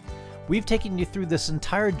now. We've taken you through this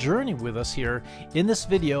entire journey with us here in this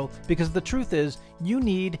video because the truth is you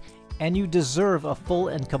need and you deserve a full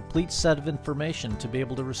and complete set of information to be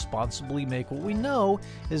able to responsibly make what we know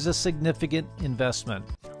is a significant investment,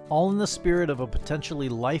 all in the spirit of a potentially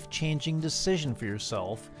life-changing decision for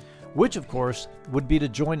yourself, which of course would be to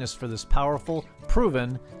join us for this powerful,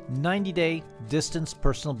 proven 90-day distance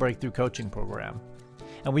personal breakthrough coaching program.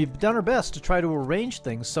 And we've done our best to try to arrange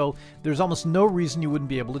things so there's almost no reason you wouldn't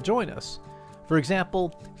be able to join us. For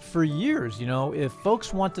example, for years, if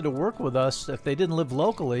folks wanted to work with us, if they didn't live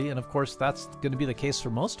locally, and of course that's going to be the case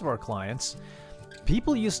for most of our clients,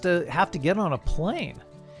 people used to have to get on a plane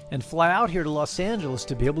and fly out here to Los Angeles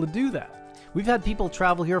to be able to do that. We've had people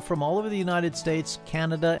travel here from all over the United States,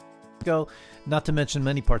 Canada, not to mention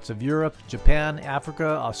many parts of Europe, Japan, Africa,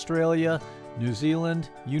 Australia, New Zealand,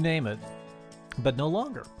 you name it. But no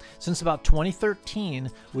longer. Since about 2013,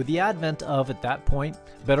 with the advent of, at that point,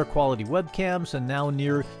 better quality webcams and now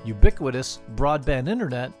near ubiquitous broadband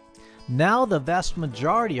internet, now the vast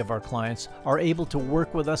majority of our clients are able to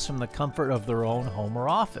work with us from the comfort of their own home or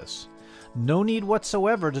office. No need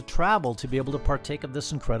whatsoever to travel to be able to partake of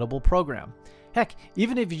this incredible program. Heck,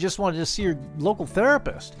 even if you just wanted to see your local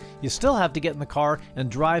therapist, you still have to get in the car and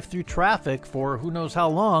drive through traffic for who knows how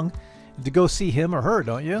long to go see him or her,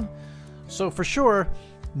 don't you? So for sure,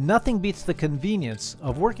 nothing beats the convenience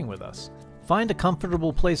of working with us. Find a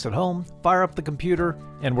comfortable place at home, fire up the computer,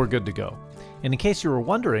 and we're good to go. And in case you were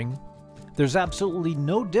wondering, there's absolutely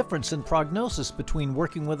no difference in prognosis between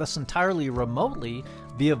working with us entirely remotely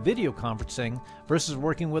via video conferencing versus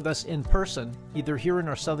working with us in person, either here in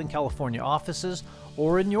our Southern California offices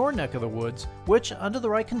or in your neck of the woods, which, under the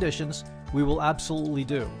right conditions, we will absolutely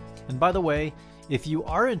do. And by the way, if you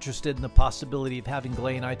are interested in the possibility of having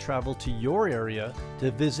Glay and I travel to your area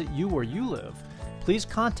to visit you where you live, please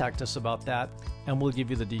contact us about that and we'll give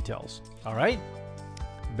you the details. All right?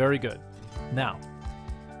 Very good. Now,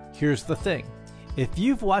 here's the thing. If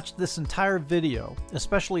you've watched this entire video,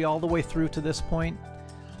 especially all the way through to this point,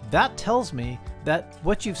 that tells me that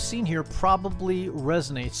what you've seen here probably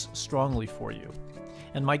resonates strongly for you.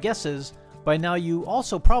 And my guess is, by now you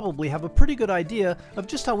also probably have a pretty good idea of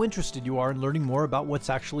just how interested you are in learning more about what's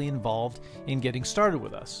actually involved in getting started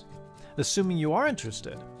with us. Assuming you are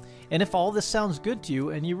interested. And if all this sounds good to you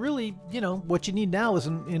and you really, what you need now is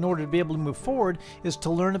in order to be able to move forward is to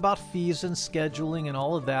learn about fees and scheduling and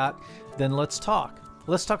all of that, then let's talk.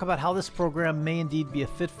 Let's talk about how this program may indeed be a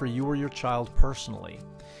fit for you or your child personally.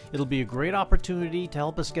 It'll be a great opportunity to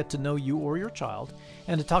help us get to know you or your child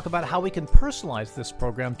and to talk about how we can personalize this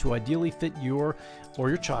program to ideally fit your or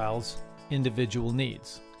your child's individual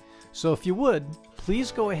needs. So if you would,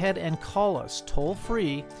 please go ahead and call us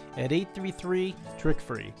toll-free at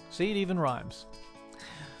 833-TRICH-FREE. See, it even rhymes.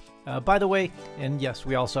 By the way, and yes,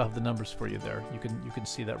 we also have the numbers for you there. You can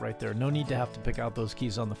see that right there. No need to have to pick out those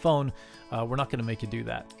keys on the phone. We're not going to make you do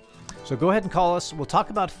that. So go ahead and call us. We'll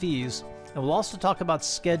talk about fees, and we'll also talk about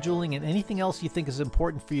scheduling and anything else you think is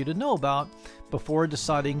important for you to know about before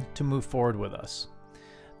deciding to move forward with us.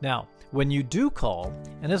 Now, when you do call,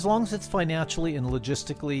 and as long as it's financially and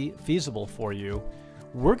logistically feasible for you,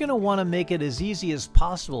 we're going to want to make it as easy as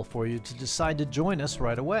possible for you to decide to join us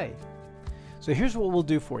right away. So here's what we'll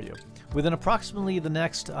do for you. Within approximately the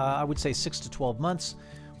next, I would say 6 to 12 months,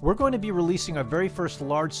 we're going to be releasing our very first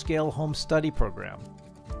large-scale home study program.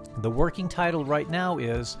 The working title right now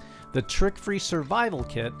is The Trick-Free Survival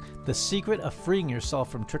Kit, The Secret of Freeing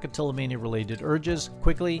Yourself from Trichotillomania-Related Urges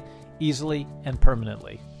Quickly, Easily, and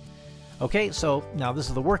Permanently. Okay, so now this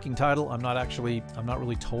is the working title. I'm not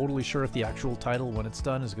really totally sure if the actual title, when it's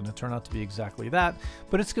done, is going to turn out to be exactly that,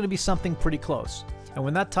 but it's going to be something pretty close. And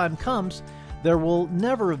when that time comes, there will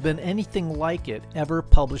never have been anything like it ever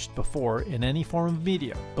published before in any form of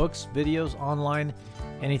media, books, videos, online,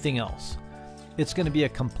 anything else. It's going to be a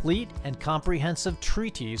complete and comprehensive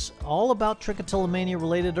treatise all about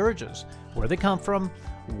trichotillomania-related urges, where they come from,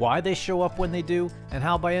 why they show up when they do, and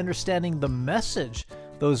how by understanding the message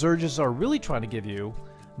those urges are really trying to give you,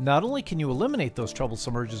 not only can you eliminate those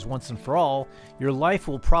troublesome urges once and for all, your life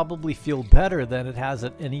will probably feel better than it has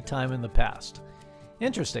at any time in the past.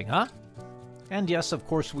 Interesting, huh? And yes, of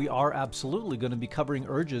course, we are absolutely going to be covering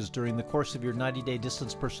urges during the course of your 90-day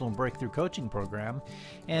distance personal breakthrough coaching program,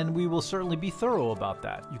 and we will certainly be thorough about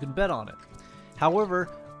that. You can bet on it. However,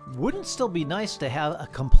 wouldn't it still be nice to have a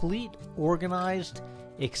complete, organized,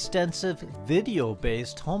 extensive,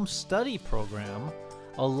 video-based home study program,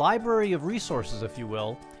 a library of resources, if you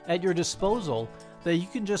will, at your disposal that you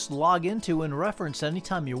can just log into and reference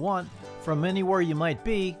anytime you want from anywhere you might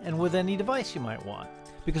be and with any device you might want?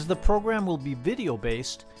 Because the program will be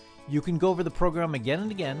video-based, you can go over the program again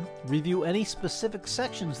and again, review any specific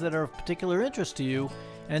sections that are of particular interest to you,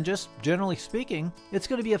 and just generally speaking, it's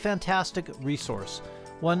going to be a fantastic resource.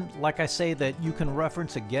 One, like I say, that you can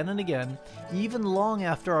reference again and again, even long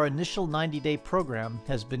after our initial 90-day program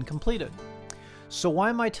has been completed. So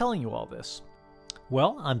why am I telling you all this?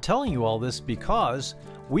 Well, I'm telling you all this because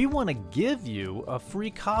we want to give you a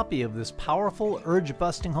free copy of this powerful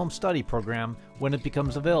urge-busting home study program when it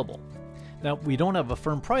becomes available. Now, we don't have a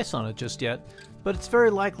firm price on it just yet, but it's very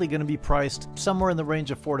likely going to be priced somewhere in the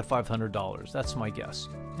range of $400 to $500. That's my guess.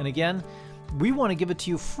 And again, we want to give it to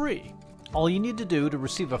you free. All you need to do to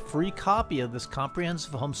receive a free copy of this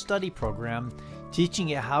comprehensive home study program, teaching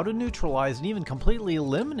you how to neutralize and even completely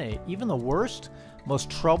eliminate even the worst,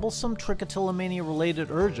 most troublesome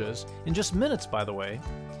trichotillomania-related urges, in just minutes, by the way,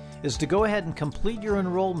 is to go ahead and complete your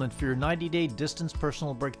enrollment for your 90-day distance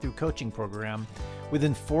personal breakthrough coaching program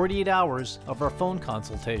within 48 hours of our phone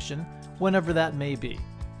consultation, whenever that may be.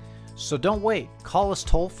 So don't wait. Call us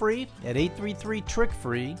toll-free at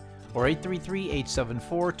 833-TRICH-FREE or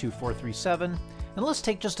 833-874-2437, and let's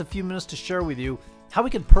take just a few minutes to share with you how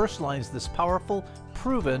we can personalize this powerful,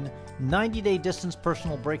 proven 90-day distance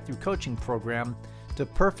personal breakthrough coaching program to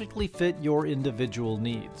perfectly fit your individual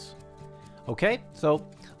needs. Okay, so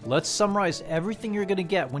let's summarize everything you're going to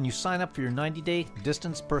get when you sign up for your 90-day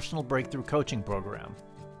distance personal breakthrough coaching program.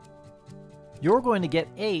 You're going to get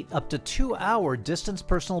 8 up to 2-hour distance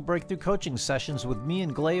personal breakthrough coaching sessions with me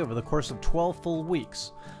and Glay over the course of 12 full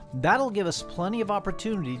weeks. That'll give us plenty of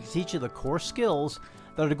opportunity to teach you the core skills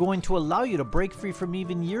that are going to allow you to break free from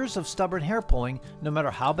even years of stubborn hair pulling, no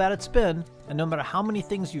matter how bad it's been, and no matter how many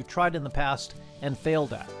things you've tried in the past and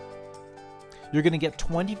failed at. You're going to get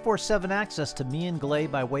 24/7 access to me and Glay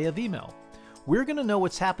by way of email. We're going to know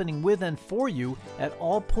what's happening with and for you at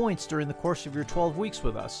all points during the course of your 12 weeks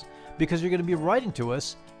with us, because you're going to be writing to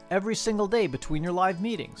us every single day between your live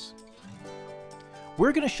meetings.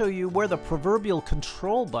 We're going to show you where the proverbial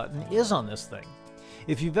control button is on this thing.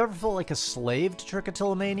 If you've ever felt like a slave to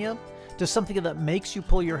trichotillomania, to something that makes you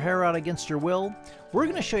pull your hair out against your will, we're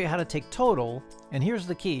going to show you how to take total, and here's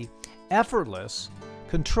the key, effortless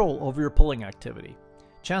control over your pulling activity.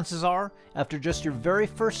 Chances are, after just your very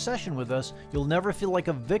first session with us, you'll never feel like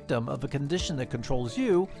a victim of a condition that controls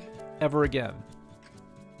you ever again.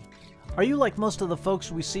 Are you like most of the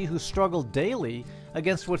folks we see who struggle daily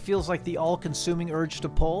against what feels like the all-consuming urge to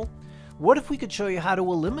pull? What if we could show you how to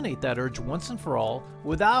eliminate that urge once and for all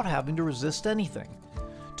without having to resist anything?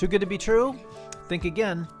 Too good to be true? Think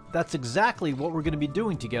again. That's exactly what we're going to be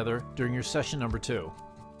doing together during your session number 2.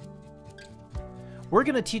 We're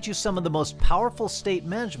going to teach you some of the most powerful state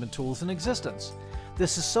management tools in existence.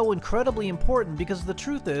 This is so incredibly important because the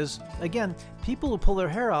truth is, again, people who pull their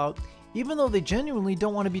hair out, even though they genuinely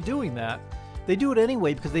don't want to be doing that, They do it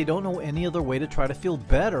anyway because they don't know any other way to try to feel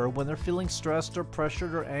better when they're feeling stressed or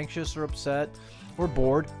pressured or anxious or upset or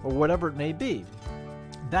bored or whatever it may be.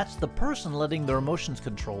 That's the person letting their emotions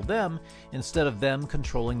control them instead of them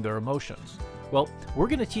controlling their emotions. Well, we're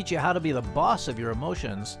going to teach you how to be the boss of your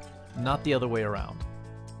emotions, not the other way around.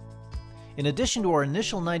 In addition to our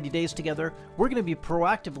initial 90 days together, we're going to be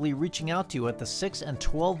proactively reaching out to you at the 6 and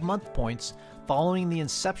 12-month points following the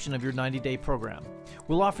inception of your 90-day program.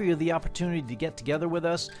 We'll offer you the opportunity to get together with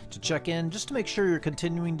us, to check in, just to make sure you're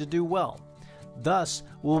continuing to do well. Thus,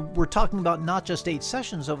 we're talking about not just 8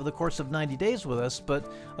 sessions over the course of 90 days with us,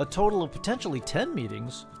 but a total of potentially 10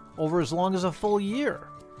 meetings over as long as a full year.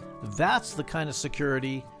 That's the kind of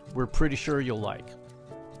security we're pretty sure you'll like.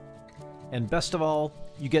 And best of all,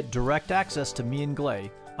 you get direct access to me and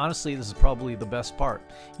Glay. Honestly, this is probably the best part.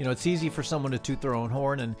 You know, it's easy for someone to toot their own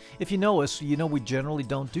horn, and if you know us, you know we generally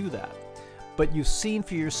don't do that. But you've seen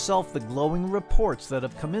for yourself the glowing reports that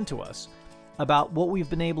have come into us about what we've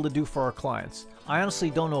been able to do for our clients. I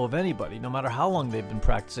honestly don't know of anybody, no matter how long they've been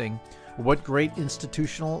practicing, or what great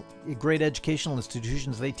educational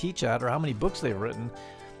institutions they teach at, or how many books they've written,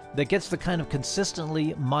 that gets the kind of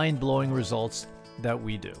consistently mind-blowing results that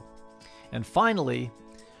we do. And finally,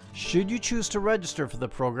 should you choose to register for the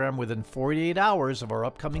program within 48 hours of our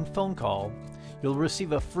upcoming phone call, you'll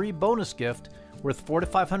receive a free bonus gift worth $400 to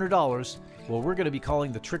 $500, what we're going to be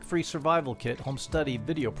calling the Trick-Free Survival Kit Home Study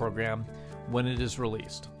video program when it is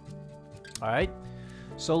released. Alright,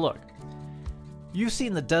 so look, you've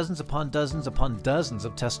seen the dozens upon dozens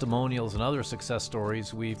of testimonials and other success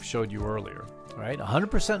stories we've showed you earlier. Right,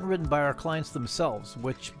 100% written by our clients themselves,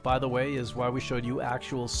 which, by the way, is why we showed you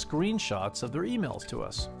actual screenshots of their emails to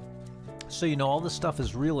us. So you know all this stuff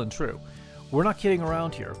is real and true. We're not kidding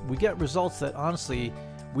around here. We get results that, honestly,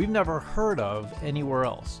 we've never heard of anywhere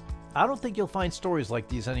else. I don't think you'll find stories like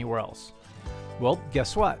these anywhere else. Well,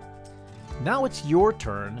 guess what? Now it's your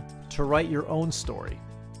turn to write your own story.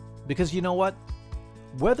 Because you know what?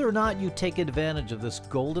 Whether or not you take advantage of this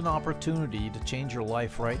golden opportunity to change your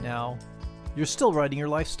life right now, you're still writing your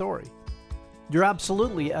life story. You're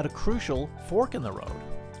absolutely at a crucial fork in the road.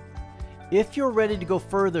 If you're ready to go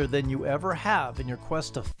further than you ever have in your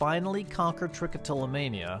quest to finally conquer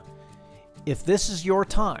trichotillomania, if this is your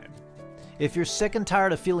time, if you're sick and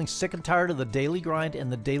tired of feeling sick and tired of the daily grind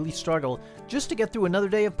and the daily struggle just to get through another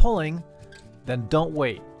day of pulling, then don't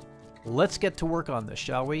wait. Let's get to work on this,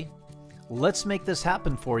 shall we? Let's make this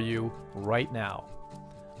happen for you right now.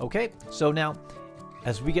 Okay, so now,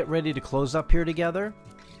 as we get ready to close up here together,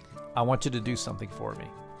 I want you to do something for me.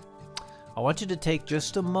 I want you to take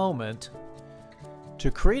just a moment to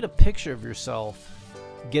create a picture of yourself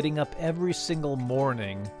getting up every single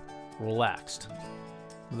morning relaxed,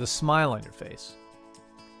 with a smile on your face,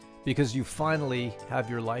 because you finally have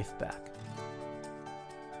your life back.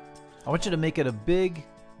 I want you to make it a big,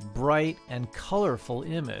 bright, and colorful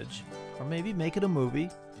image, or maybe make it a movie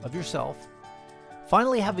of yourself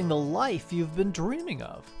finally having the life you've been dreaming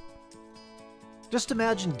of. Just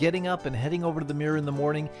imagine getting up and heading over to the mirror in the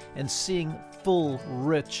morning and seeing full,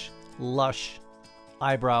 rich, lush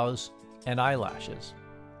eyebrows and eyelashes.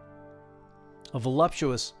 A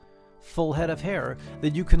voluptuous, full head of hair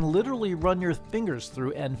that you can literally run your fingers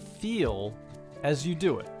through and feel as you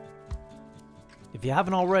do it. If you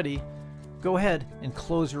haven't already, go ahead and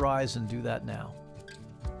close your eyes and do that now.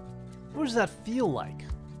 What does that feel like?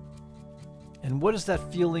 And what is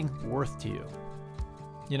that feeling worth to you?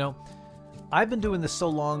 You know, I've been doing this so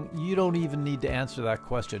long, you don't even need to answer that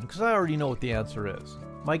question, because I already know what the answer is.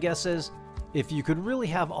 My guess is, if you could really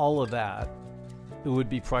have all of that, it would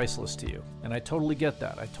be priceless to you. And I totally get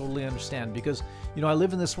that. I totally understand, because, you know, I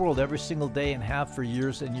live in this world every single day and have for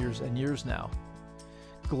years and years and years now.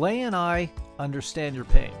 Glay and I understand your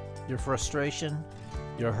pain, your frustration,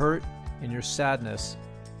 your hurt, and your sadness.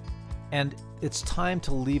 And it's time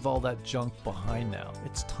to leave all that junk behind now.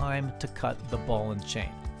 It's time to cut the ball and chain,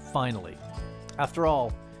 finally. After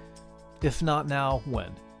all, if not now,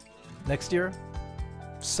 when? Next year?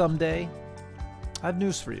 Someday? I have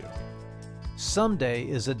news for you. Someday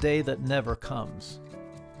is a day that never comes.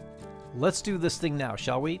 Let's do this thing now,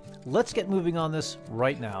 shall we? Let's get moving on this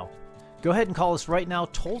right now. Go ahead and call us right now,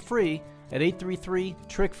 toll-free at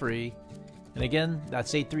 833-TRICH-FREE. And again,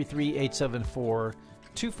 that's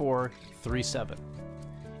 833-874-2437.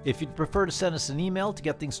 If you'd prefer to send us an email to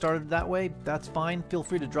get things started that way, that's fine. Feel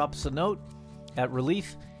free to drop us a note at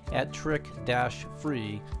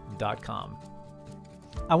relief@trick-free.com.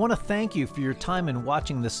 I want to thank you for your time in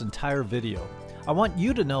watching this entire video. I want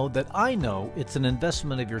you to know that I know it's an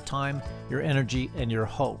investment of your time, your energy, and your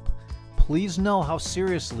hope. Please know how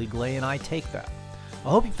seriously Glay and I take that. I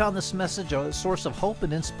hope you found this message a source of hope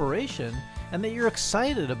and inspiration, and that you're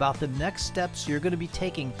excited about the next steps you're going to be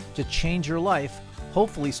taking to change your life,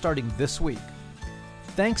 hopefully starting this week.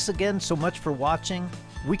 Thanks again so much for watching.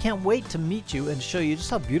 We can't wait to meet you and show you just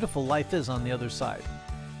how beautiful life is on the other side.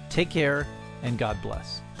 Take care, and God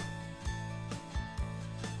bless.